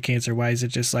do get cancer, why is it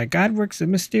just like God works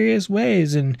in mysterious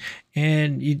ways and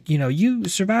you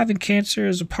surviving cancer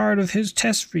is a part of his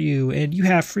test for you and you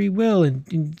have free will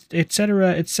and et cetera,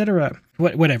 et cetera.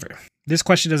 Whatever. This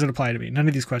question doesn't apply to me. None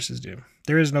of these questions do.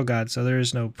 There is no God, so there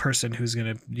is no person who's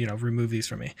going to, remove these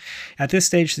from me. At this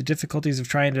stage, the difficulties of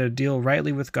trying to deal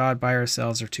rightly with God by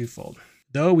ourselves are twofold.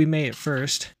 Though we may at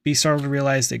first be startled to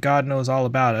realize that God knows all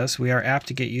about us, we are apt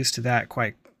to get used to that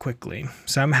quite quickly.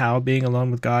 Somehow, being alone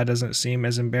with God doesn't seem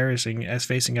as embarrassing as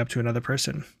facing up to another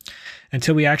person.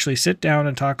 Until we actually sit down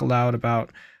and talk aloud about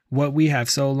what we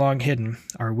have so long hidden,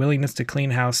 our willingness to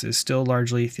clean house is still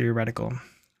largely theoretical.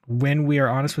 When we are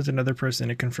honest with another person,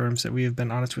 it confirms that we have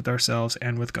been honest with ourselves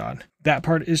and with God. That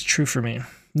part is true for me.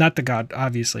 Not the God,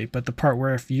 obviously, but the part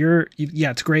where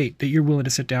it's great that you're willing to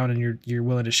sit down and you're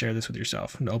willing to share this with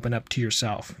yourself and open up to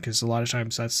yourself, because a lot of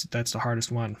times that's the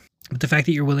hardest one. But the fact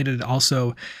that you're willing to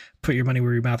also put your money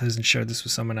where your mouth is and share this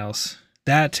with someone else,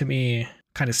 that to me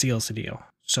kind of seals the deal,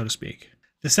 so to speak.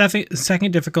 The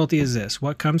second difficulty is this.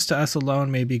 What comes to us alone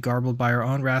may be garbled by our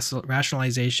own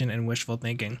rationalization and wishful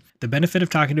thinking. The benefit of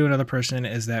talking to another person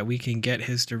is that we can get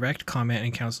his direct comment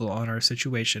and counsel on our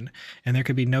situation, and there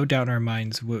could be no doubt in our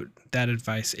minds what that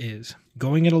advice is.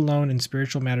 Going it alone in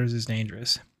spiritual matters is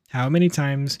dangerous. How many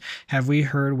times have we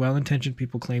heard well-intentioned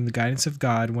people claim the guidance of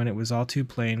God when it was all too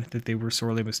plain that they were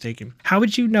sorely mistaken? How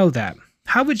would you know that?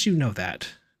 How would you know that?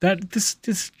 This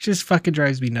just fucking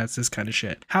drives me nuts, this kind of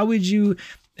shit. How are you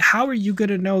going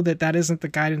to know that isn't the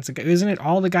guidance of God? Isn't it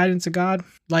all the guidance of God?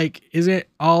 Like, is it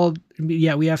all,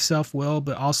 yeah, we have self-will,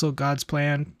 but also God's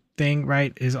plan thing,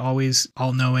 right, is always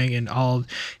all-knowing and all,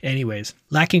 anyways.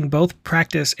 Lacking both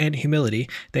practice and humility,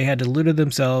 they had deluded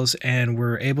themselves and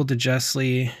were able to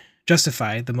justly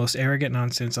justify the most arrogant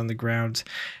nonsense on the grounds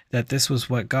that this was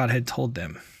what God had told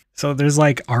them. So there's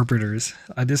like arbiters.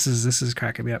 This is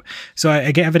cracking me up. So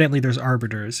evidently there's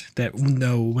arbiters that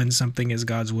know when something is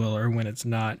God's will or when it's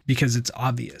not, because it's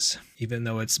obvious, even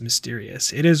though it's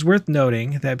mysterious. It is worth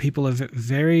noting that people of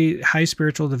very high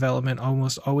spiritual development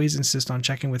almost always insist on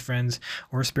checking with friends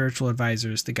or spiritual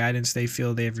advisors the guidance they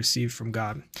feel they have received from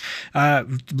God.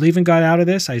 Leaving God out of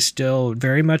this, I still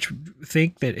very much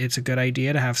think that it's a good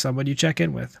idea to have someone you check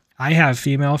in with. I have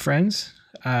female friends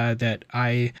that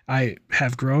I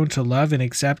have grown to love and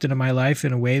accept into my life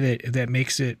in a way that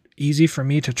makes it easy for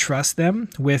me to trust them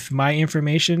with my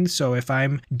information. So if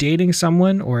I'm dating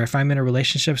someone or if I'm in a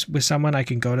relationship with someone, I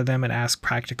can go to them and ask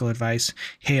practical advice.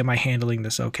 Hey, am I handling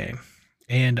this okay?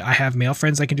 And I have male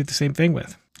friends I can do the same thing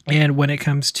with. And when it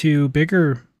comes to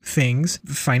bigger things,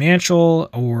 financial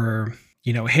or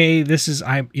hey,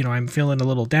 I'm feeling a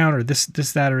little down, or this,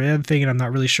 that, or the other thing, and I'm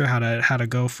not really sure how to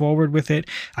go forward with it.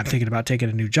 I'm thinking about taking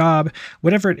a new job.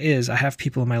 Whatever it is, I have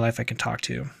people in my life I can talk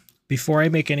to. Before I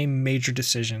make any major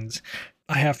decisions,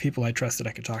 I have people I trust that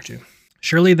I can talk to.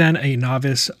 Surely then a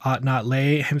novice ought not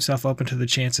lay himself open to the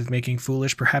chance of making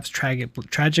foolish, perhaps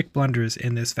tragic blunders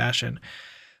in this fashion.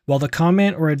 While the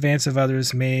comment or advance of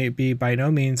others may be by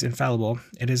no means infallible,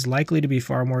 it is likely to be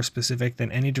far more specific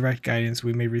than any direct guidance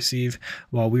we may receive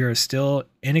while we are still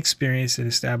inexperienced in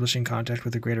establishing contact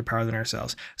with a greater power than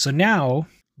ourselves. So now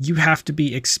you have to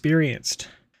be experienced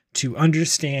to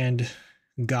understand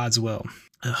God's will.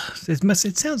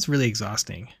 It sounds really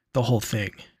exhausting, the whole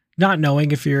thing. Not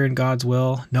knowing if you're in God's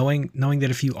will, knowing that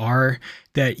if you are,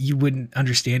 that you wouldn't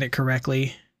understand it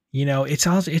correctly. It's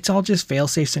all just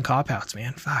fail-safes and cop-outs,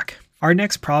 man. Fuck. Our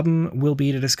next problem will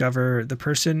be to discover the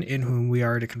person in whom we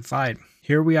are to confide.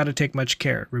 Here we ought to take much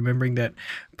care, remembering that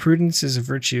prudence is a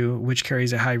virtue which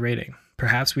carries a high rating.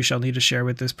 Perhaps we shall need to share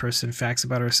with this person facts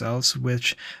about ourselves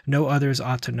which no others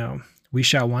ought to know. We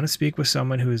shall want to speak with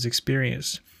someone who is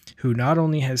experienced, who not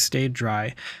only has stayed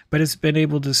dry, but has been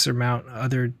able to surmount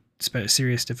other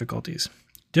serious difficulties.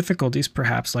 Difficulties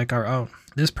perhaps like our own.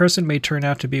 This person may turn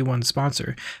out to be one's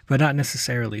sponsor, but not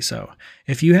necessarily so.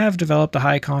 If you have developed a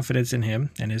high confidence in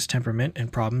him, and his temperament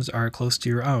and problems are close to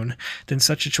your own, then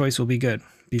such a choice will be good.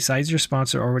 Besides, your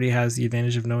sponsor already has the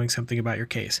advantage of knowing something about your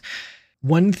case.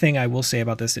 One thing I will say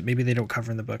about this that maybe they don't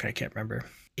cover in the book, I can't remember.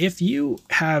 If you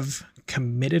have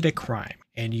committed a crime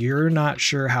and you're not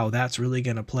sure how that's really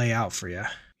going to play out for you,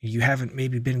 you haven't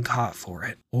maybe been caught for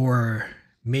it, or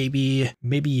maybe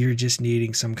you're just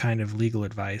needing some kind of legal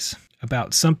advice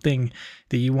about something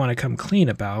that you want to come clean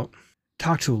about,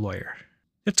 talk to a lawyer.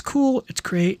 It's cool. It's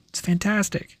great. It's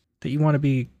fantastic that you want to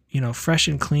be, fresh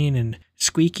and clean and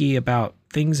squeaky about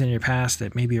things in your past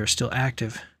that maybe are still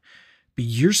active. But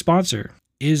your sponsor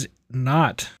is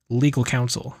not legal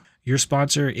counsel. Your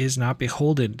sponsor is not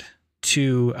beholden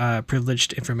to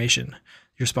privileged information.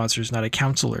 Your sponsor is not a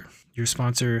counselor. Your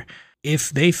sponsor,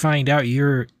 if they find out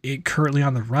you're currently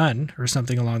on the run or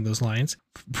something along those lines,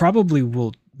 probably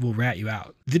will rat you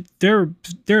out. They're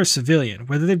a civilian,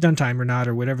 whether they've done time or not,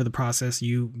 or whatever the process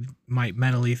you might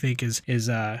mentally think is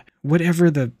whatever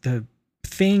the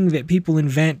thing that people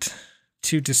invent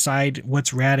to decide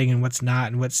what's ratting and what's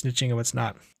not, and what's snitching and what's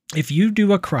not. If you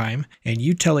do a crime and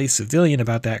you tell a civilian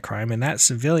about that crime and that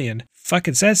civilian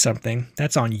fucking says something,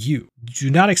 that's on you. Do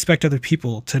not expect other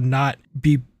people to not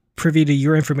be privy to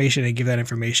your information and give that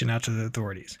information out to the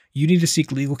authorities. You need to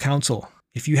seek legal counsel.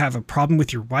 If you have a problem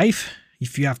with your wife,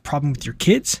 if you have a problem with your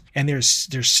kids, and there's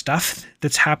stuff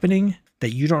that's happening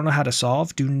that you don't know how to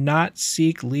solve, do not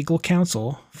seek legal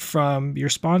counsel from your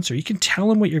sponsor. You can tell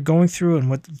them what you're going through and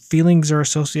what feelings are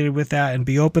associated with that, and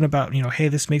be open about, hey,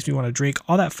 this makes me want to drink,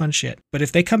 all that fun shit. But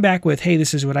if they come back with, hey,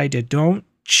 this is what I did, don't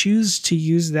choose to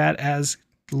use that as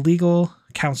legal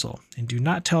counsel, and do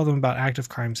not tell them about active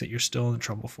crimes that you're still in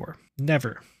trouble for.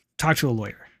 Never. Talk to a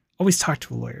lawyer. Always talk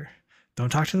to a lawyer.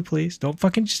 Don't talk to the police. Don't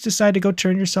fucking just decide to go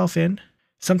turn yourself in.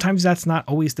 Sometimes that's not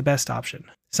always the best option.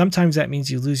 Sometimes that means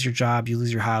you lose your job, you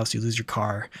lose your house, you lose your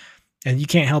car, and you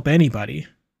can't help anybody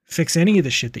fix any of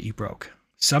the shit that you broke.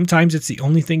 Sometimes it's the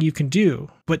only thing you can do.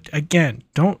 But again,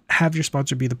 don't have your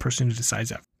sponsor be the person who decides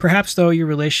that. Perhaps, though, your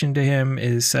relation to him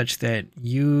is such that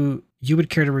you would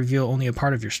care to reveal only a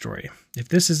part of your story. If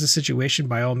this is the situation,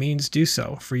 by all means do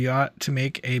so, for you ought to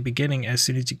make a beginning as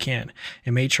soon as you can.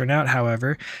 It may turn out,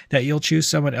 however, that you'll choose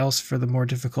someone else for the more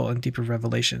difficult and deeper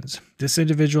revelations. This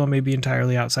individual may be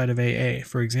entirely outside of AA.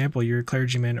 For example, your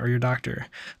clergyman or your doctor.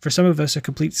 For some of us, a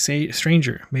complete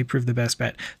stranger may prove the best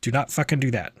bet. Do not fucking do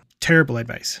that. Terrible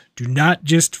advice. Do not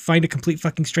just find a complete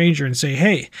fucking stranger and say,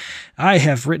 hey, I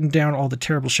have written down all the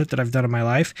terrible shit that I've done in my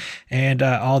life and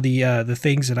all the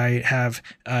things that I have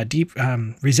deep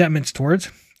resentments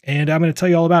towards, and I'm going to tell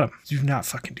you all about them. Do not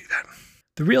fucking do that.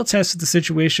 The real test of the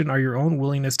situation are your own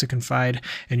willingness to confide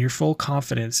and your full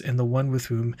confidence in the one with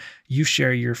whom you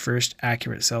share your first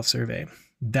accurate self-survey.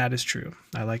 That is true.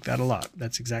 I like that a lot.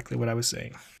 That's exactly what I was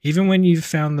saying. Even when you've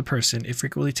found the person, it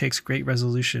frequently takes great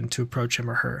resolution to approach him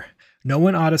or her. No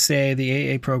one ought to say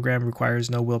the AA program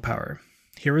requires no willpower.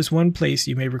 Here is one place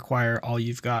you may require all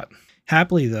you've got.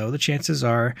 Happily, though, the chances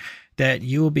are that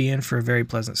you will be in for a very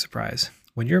pleasant surprise.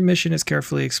 When your mission is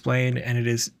carefully explained and it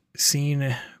is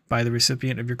seen by the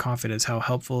recipient of your confidence how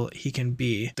helpful he can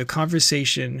be, the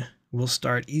conversation will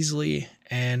start easily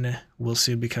and will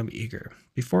soon become eager.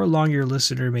 Before long, your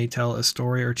listener may tell a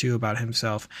story or two about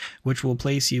himself, which will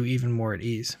place you even more at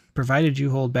ease. Provided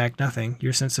you hold back nothing,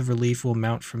 your sense of relief will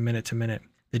mount from minute to minute.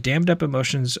 The dammed up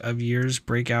emotions of years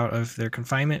break out of their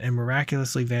confinement and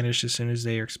miraculously vanish as soon as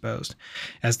they are exposed.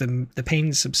 As the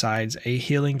pain subsides, a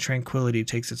healing tranquility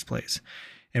takes its place.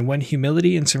 And when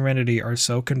humility and serenity are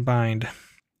so combined,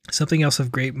 something else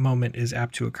of great moment is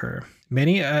apt to occur.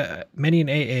 Many in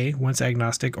AA, once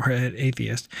agnostic or an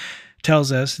atheist,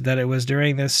 tells us that it was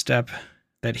during this step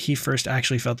that he first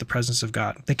actually felt the presence of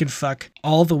God. They can fuck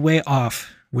all the way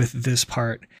off with this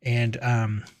part, and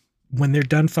when they're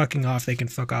done fucking off, they can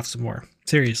fuck off some more.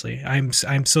 Seriously, I'm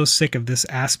so sick of this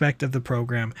aspect of the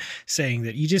program saying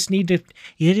that you just need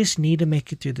to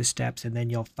make it through the steps and then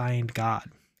you'll find God.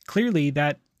 Clearly,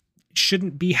 that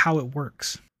shouldn't be how it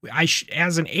works.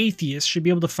 As an atheist, should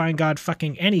be able to find God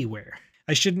fucking anywhere.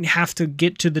 I shouldn't have to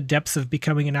get to the depths of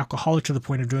becoming an alcoholic to the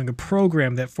point of doing a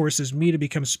program that forces me to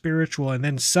become spiritual and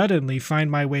then suddenly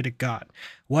find my way to God.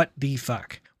 What the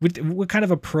fuck? What kind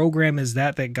of a program is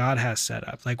that God has set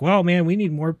up? Like, well, man, we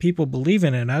need more people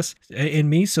believing in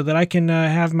me so that I can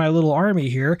have my little army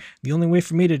here. The only way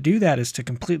for me to do that is to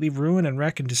completely ruin and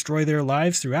wreck and destroy their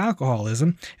lives through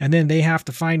alcoholism. And then they have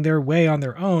to find their way on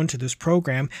their own to this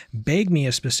program, beg me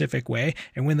a specific way.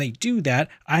 And when they do that,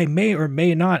 I may or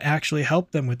may not actually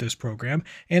help them with this program.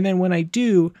 And then when I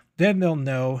do, then they'll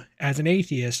know as an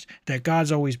atheist that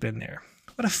God's always been there.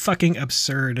 What a fucking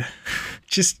absurd,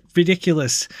 just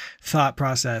ridiculous thought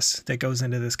process that goes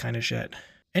into this kind of shit.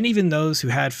 And even those who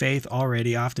had faith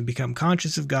already often become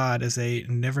conscious of God as they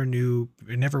never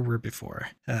were before.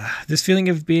 This feeling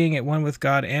of being at one with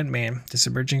God and man, this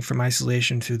emerging from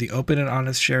isolation through the open and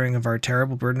honest sharing of our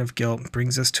terrible burden of guilt,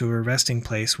 brings us to a resting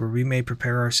place where we may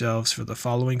prepare ourselves for the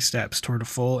following steps toward a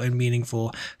full and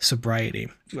meaningful sobriety.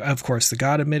 Of course, the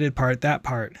God admitted part,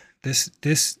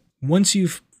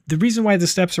 the reason why the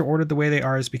steps are ordered the way they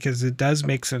are is because it does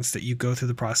make sense that you go through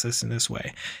the process in this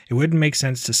way. It wouldn't make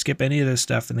sense to skip any of this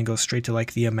stuff and then go straight to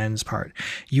like the amends part.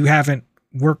 You haven't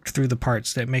worked through the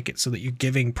parts that make it so that you're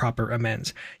giving proper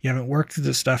amends. You haven't worked through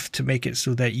the stuff to make it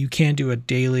so that you can do a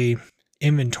daily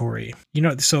inventory.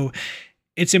 So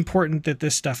it's important that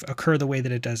this stuff occur the way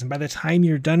that it does. And by the time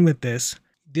you're done with this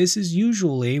is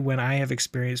usually when I have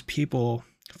experienced people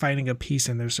finding a peace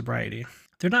in their sobriety.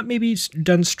 They're not maybe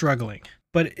done struggling,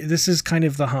 but this is kind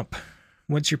of the hump.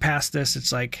 Once you're past this,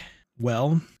 it's like,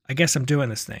 well, I guess I'm doing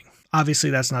this thing. Obviously,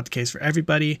 that's not the case for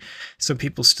everybody. Some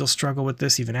people still struggle with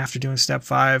this even after doing step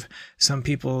 5. Some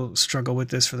people struggle with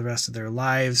this for the rest of their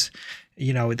lives.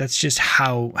 That's just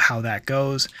how that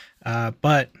goes.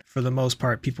 But for the most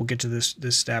part, people get to this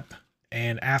step.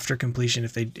 And after completion,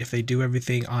 if they do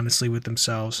everything honestly with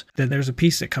themselves, then there's a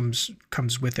piece that comes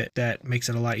with it that makes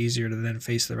it a lot easier to then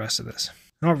face the rest of this.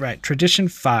 All right, tradition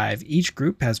 5. Each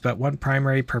group has but one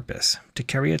primary purpose: to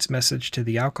carry its message to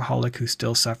the alcoholic who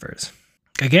still suffers.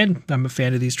 Again, I'm a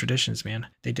fan of these traditions, man.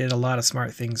 They did a lot of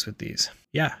smart things with these.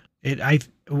 Yeah.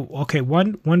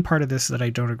 One part of this that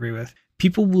I don't agree with.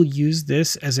 People will use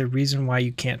this as a reason why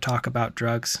you can't talk about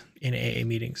drugs in AA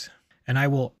meetings. And I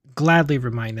will gladly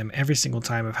remind them every single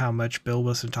time of how much Bill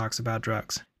Wilson talks about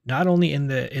drugs. Not only in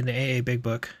the AA Big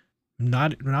Book,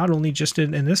 not only just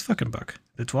in this fucking book,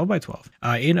 the 12 by 12,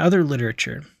 in other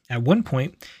literature. At one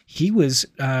point, he was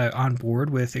on board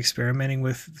with experimenting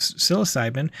with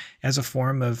psilocybin as a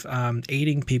form of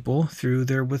aiding people through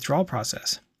their withdrawal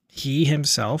process. He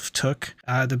himself took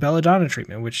the belladonna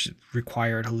treatment, which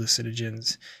required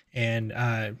hallucinogens, and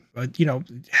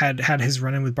had his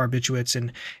run-in with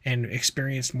barbiturates and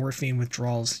experienced morphine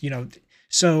withdrawals.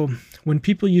 So when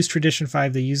people use Tradition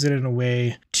 5, they use it in a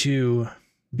way to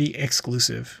be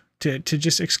exclusive, to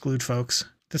just exclude folks.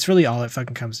 That's really all it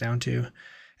fucking comes down to.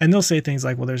 And they'll say things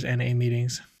like, well, there's NA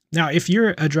meetings. Now, if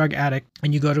you're a drug addict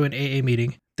and you go to an AA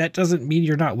meeting, that doesn't mean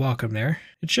you're not welcome there.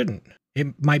 It shouldn't.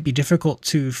 It might be difficult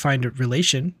to find a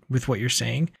relation with what you're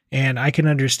saying. And I can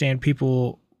understand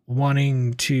people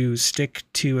wanting to stick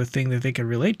to a thing that they can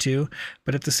relate to,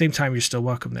 but at the same time, you're still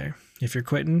welcome there. If you're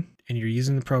quitting and you're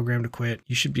using the program to quit,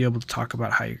 you should be able to talk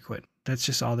about how you quit. That's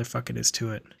just all there fucking is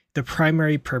to it. The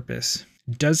primary purpose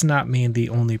does not mean the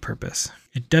only purpose.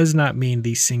 It does not mean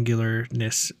the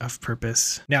singularness of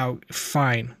purpose. Now,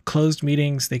 fine, closed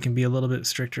meetings, they can be a little bit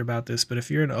stricter about this, but if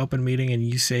you're in an open meeting and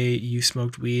you say you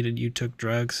smoked weed and you took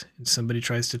drugs and somebody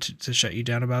tries to shut you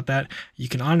down about that, you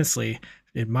can honestly,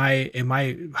 in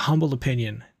my humble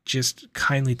opinion, just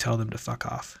kindly tell them to fuck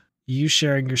off. You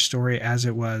sharing your story as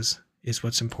it was is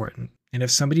what's important. And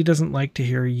if somebody doesn't like to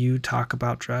hear you talk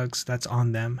about drugs, that's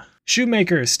on them.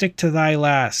 Shoemaker, stick to thy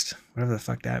last. Whatever the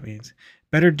fuck that means.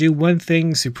 Better do one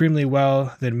thing supremely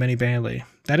well than many badly.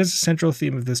 That is the central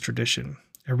theme of this tradition.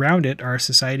 Around it, our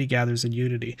society gathers in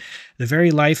unity. The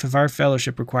very life of our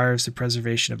fellowship requires the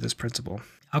preservation of this principle.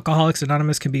 Alcoholics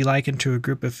Anonymous can be likened to a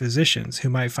group of physicians who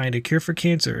might find a cure for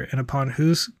cancer and upon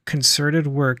whose concerted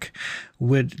work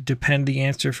would depend the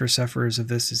answer for sufferers of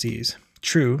this disease.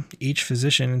 True, each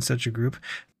physician in such a group,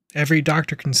 every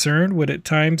doctor concerned, would at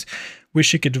times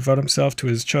wish he could devote himself to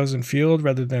his chosen field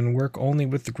rather than work only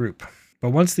with the group.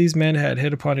 But once these men had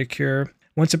hit upon a cure,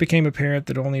 once it became apparent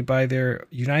that only by their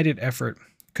united effort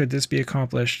could this be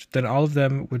accomplished, then all of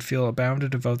them would feel bound to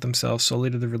devote themselves solely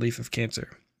to the relief of cancer.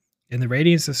 In the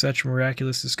radiance of such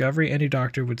miraculous discovery, any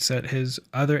doctor would set his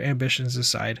other ambitions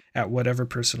aside at whatever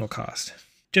personal cost.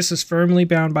 Just as firmly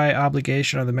bound by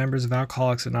obligation are the members of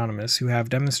Alcoholics Anonymous, who have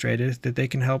demonstrated that they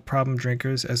can help problem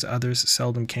drinkers as others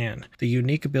seldom can. The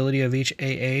unique ability of each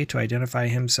AA to identify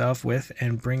himself with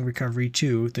and bring recovery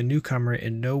to the newcomer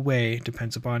in no way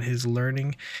depends upon his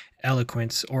learning,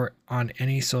 eloquence, or on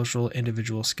any social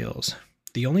individual skills.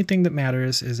 The only thing that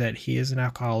matters is that he is an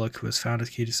alcoholic who has found a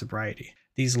key to sobriety.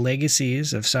 These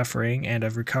legacies of suffering and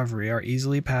of recovery are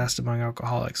easily passed among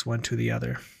alcoholics, one to the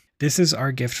other. This is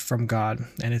our gift from God,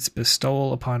 and its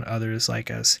bestowal upon others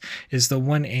like us is the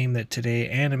one aim that today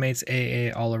animates AA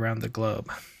all around the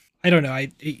globe. I don't know.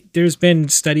 There's been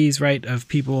studies, right, of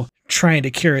people trying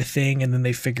to cure a thing, and then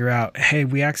they figure out, hey,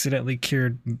 we accidentally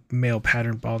cured male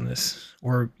pattern baldness,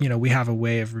 or, we have a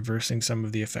way of reversing some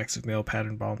of the effects of male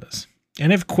pattern baldness,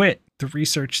 and have quit the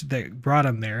research that brought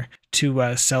them there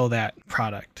to sell that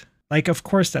product. Like, of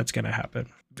course that's going to happen.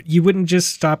 But you wouldn't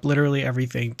just stop literally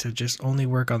everything to just only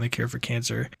work on the cure for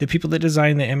cancer. The people that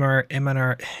designed the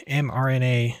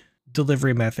mRNA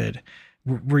delivery method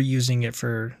were using it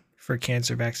for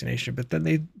cancer vaccination, but then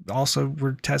they also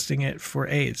were testing it for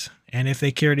AIDS. And if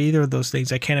they cured either of those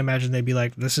things, I can't imagine they'd be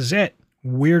like, this is it.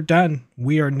 We're done.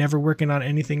 We are never working on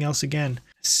anything else again.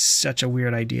 Such a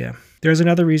weird idea. There is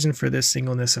another reason for this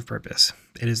singleness of purpose.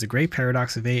 It is the great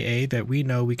paradox of AA that we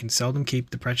know we can seldom keep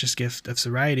the precious gift of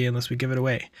sobriety unless we give it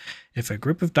away. If a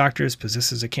group of doctors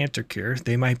possesses a cancer cure,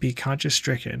 they might be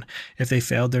conscience-stricken if they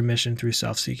failed their mission through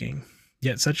self-seeking.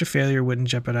 Yet such a failure wouldn't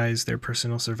jeopardize their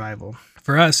personal survival.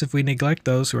 For us, if we neglect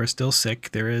those who are still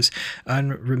sick, there is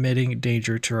unremitting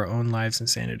danger to our own lives and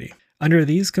sanity. Under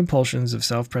these compulsions of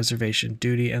self-preservation,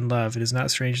 duty, and love, it is not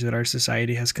strange that our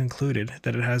society has concluded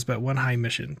that it has but one high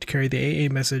mission, to carry the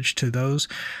AA message to those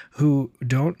who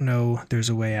don't know there's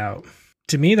a way out.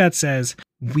 To me, that says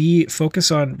we focus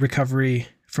on recovery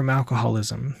from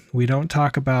alcoholism. We don't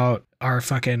talk about our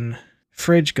fucking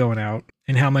fridge going out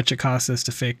and how much it costs us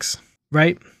to fix.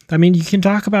 Right? I mean, you can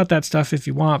talk about that stuff if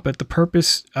you want, but the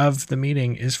purpose of the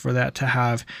meeting is for that to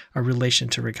have a relation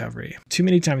to recovery. Too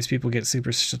many times people get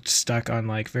super stuck on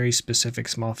like very specific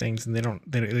small things, and they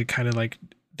don't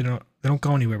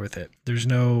go anywhere with it. There's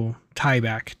no tie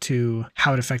back to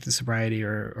how it affected sobriety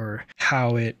or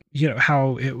how it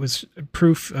was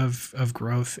proof of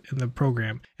growth in the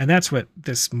program. And that's what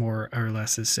this more or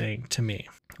less is saying to me.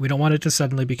 We don't want it to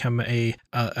suddenly become a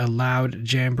loud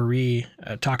jamboree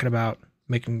talking about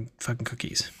making fucking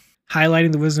cookies.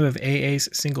 Highlighting the wisdom of AA's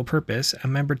single purpose, a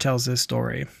member tells this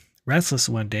story. Restless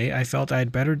one day, I felt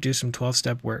I'd better do some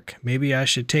 12-step work. Maybe I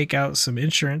should take out some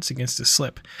insurance against a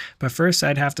slip. But first,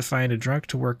 I'd have to find a drunk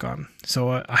to work on.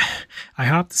 So I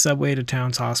hopped the subway to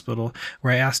Towns Hospital,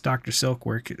 where I asked Dr.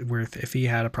 Silkworth if he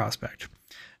had a prospect.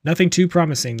 Nothing too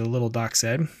promising, the little doc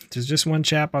said. There's just one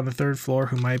chap on the 3rd floor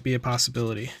who might be a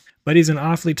possibility. But he's an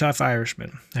awfully tough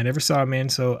Irishman. I never saw a man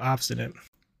so obstinate.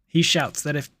 He shouts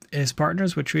that if his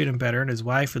partners would treat him better and his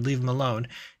wife would leave him alone,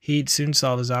 he'd soon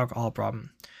solve his alcohol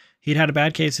problem. He'd had a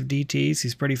bad case of DTs,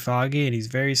 he's pretty foggy, and he's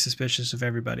very suspicious of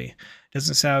everybody.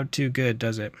 Doesn't sound too good,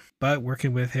 does it? But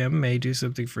working with him may do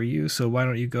something for you, so why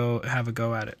don't you go have a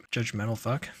go at it? Judgmental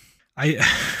fuck.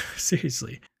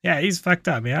 Seriously. Yeah, he's fucked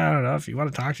up. I mean, I don't know. If you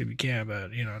want to talk to him, you can,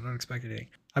 but, don't expect anything.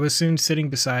 I was soon sitting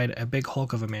beside a big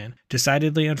hulk of a man.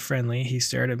 Decidedly unfriendly, he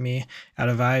stared at me out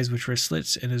of eyes which were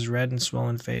slits in his red and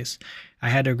swollen face. I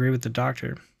had to agree with the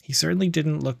doctor. He certainly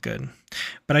didn't look good.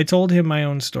 But I told him my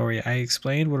own story. I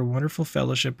explained what a wonderful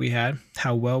fellowship we had,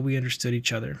 how well we understood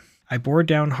each other. I bore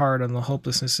down hard on the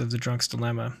hopelessness of the drunk's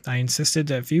dilemma. I insisted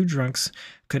that few drunks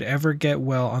could ever get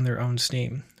well on their own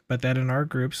steam, but that in our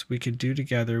groups we could do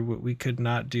together what we could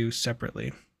not do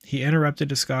separately. He interrupted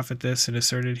to scoff at this and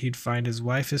asserted he'd find his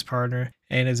wife his partner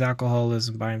and his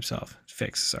alcoholism by himself.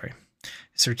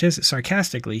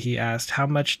 Sarcastically, he asked, how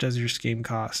much does your scheme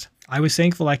cost? I was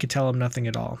thankful I could tell him nothing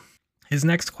at all. His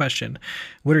next question,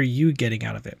 what are you getting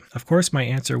out of it? Of course, my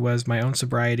answer was my own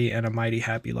sobriety and a mighty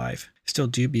happy life. Still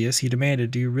dubious, he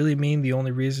demanded, do you really mean the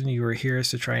only reason you are here is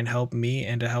to try and help me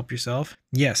and to help yourself?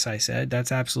 Yes, I said,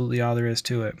 that's absolutely all there is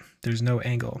to it. There's no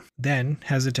angle. Then,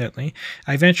 hesitantly,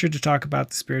 I ventured to talk about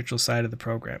the spiritual side of the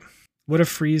program. What a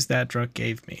freeze that drunk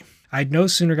gave me. I'd no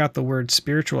sooner got the word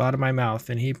spiritual out of my mouth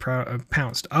than he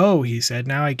pounced. Oh, he said,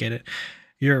 now I get it.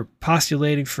 You're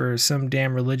postulating for some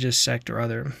damn religious sect or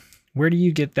other. Where do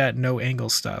you get that no-angle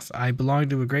stuff? I belong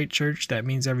to a great church that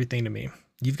means everything to me.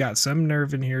 You've got some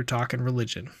nerve in here talking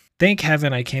religion. Thank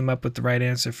heaven I came up with the right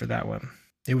answer for that one.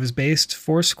 It was based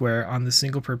foursquare on the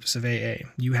single purpose of AA.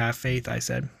 You have faith, I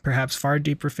said. Perhaps far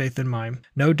deeper faith than mine.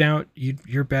 No doubt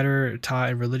you're better taught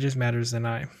in religious matters than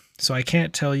I. So I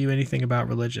can't tell you anything about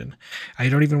religion. I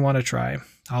don't even want to try.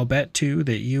 I'll bet, too,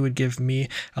 that you would give me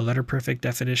a letter-perfect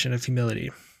definition of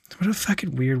humility. What a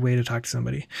fucking weird way to talk to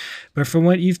somebody. But from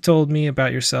what you've told me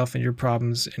about yourself and your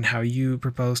problems and how you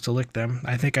propose to lick them,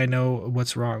 I think I know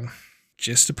what's wrong.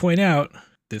 Just to point out,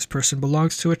 this person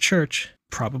belongs to a church,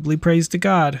 probably prays to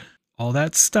God, all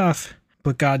that stuff.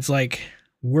 But God's like,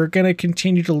 we're going to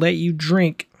continue to let you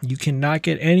drink. You cannot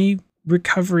get any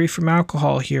recovery from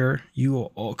alcohol here.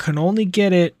 You can only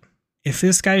get it if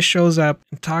this guy shows up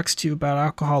and talks to you about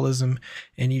alcoholism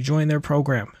and you join their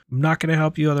program. I'm not going to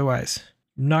help you otherwise.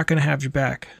 I'm not going to have your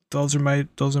back. Those are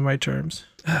my terms.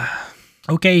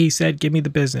 Okay, he said, give me the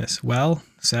business. Well,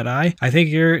 said I think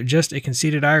you're just a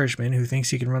conceited Irishman who thinks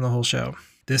he can run the whole show.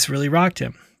 This really rocked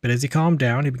him. But as he calmed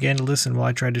down, he began to listen while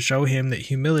I tried to show him that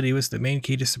humility was the main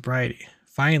key to sobriety.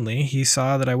 Finally, he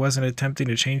saw that I wasn't attempting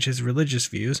to change his religious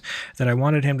views, that I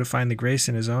wanted him to find the grace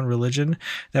in his own religion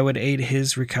that would aid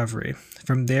his recovery.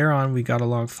 From there on, we got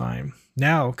along fine.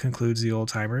 Now, concludes the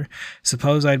old-timer,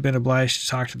 suppose I'd been obliged to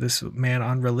talk to this man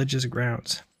on religious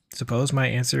grounds. Suppose my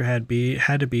answer had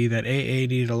to be that AA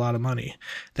needed a lot of money,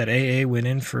 that AA went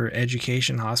in for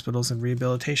education, hospitals, and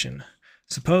rehabilitation.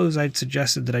 Suppose I'd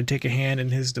suggested that I'd take a hand in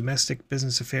his domestic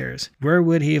business affairs. Where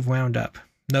would he have wound up?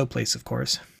 No place, of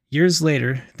course. Years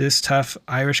later, this tough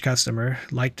Irish customer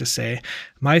liked to say,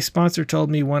 my sponsor told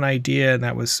me one idea, and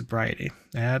that was sobriety.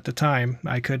 At the time,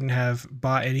 I couldn't have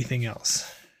bought anything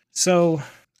else. So,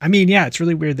 I mean, yeah, it's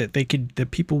really weird that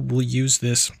that people will use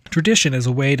this tradition as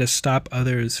a way to stop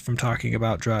others from talking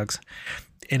about drugs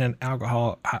in an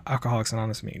Alcoholics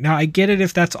Anonymous meeting. Now, I get it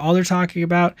if that's all they're talking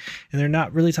about and they're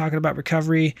not really talking about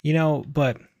recovery,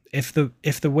 but if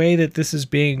the way that this is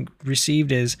being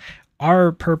received is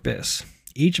our purpose,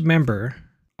 each member,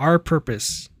 our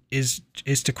purpose is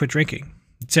to quit drinking.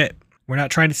 That's it. We're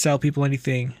not trying to sell people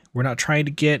anything. We're not trying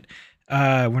to get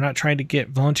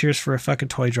volunteers for a fucking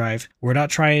toy drive. We're not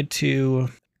trying to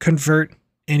convert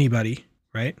anybody,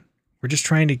 right? We're just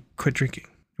trying to quit drinking.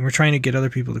 And we're trying to get other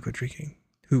people to quit drinking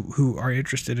who are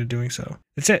interested in doing so.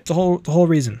 That's it. The whole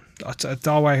reason. That's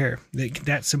all I hear.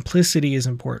 That simplicity is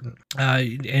important.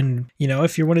 And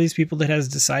if you're one of these people that has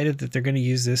decided that they're going to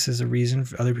use this as a reason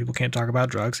for other people can't talk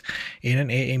about drugs in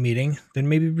an AA meeting, then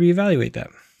maybe reevaluate that.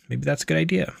 Maybe that's a good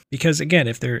idea. Because again,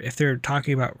 if they're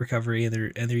talking about recovery and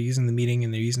they're using the meeting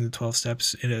and they're using the 12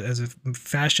 steps as a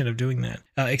fashion of doing that,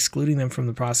 excluding them from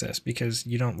the process because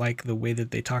you don't like the way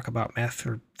that they talk about meth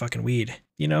or fucking weed,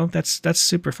 that's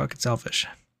super fucking selfish.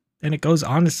 And it goes,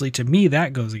 honestly, to me,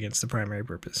 that goes against the primary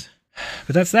purpose.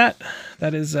 But that's that.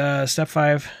 That is step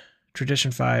 5,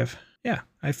 tradition 5. Yeah,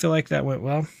 I feel like that went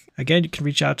well. Again, you can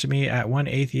reach out to me at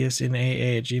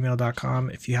oneatheistinaa@gmail.com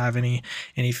if you have any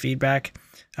feedback.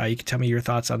 You can tell me your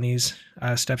thoughts on these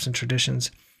steps and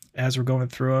traditions as we're going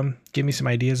through them. Give me some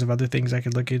ideas of other things I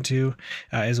could look into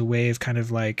as a way of kind of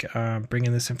like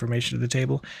bringing this information to the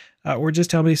table. Or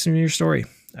just tell me some of your story.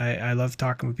 I love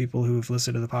talking with people who have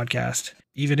listened to the podcast,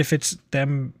 even if it's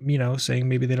them, saying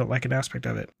maybe they don't like an aspect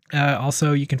of it.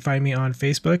 Also, you can find me on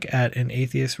Facebook at An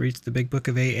Atheist Reads the Big Book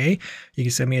of AA. You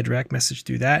can send me a direct message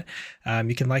through that.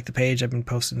 You can like the page. I've been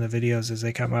posting the videos as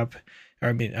they come up,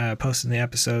 posting the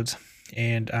episodes.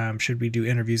 And should we do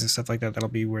interviews and stuff like that, that'll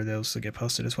be where those will get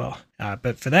posted as well.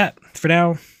 But for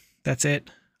now, that's it.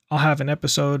 I'll have an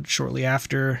episode shortly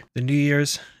after the New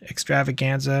Year's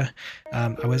extravaganza.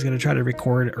 I was going to try to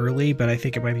record early, but I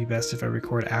think it might be best if I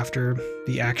record after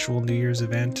the actual New Year's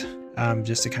event,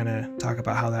 just to kind of talk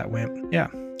about how that went. Yeah,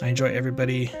 I enjoy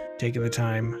everybody taking the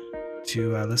time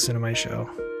to listen to my show.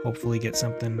 Hopefully get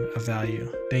something of value.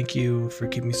 Thank you for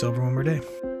keeping me sober one more day.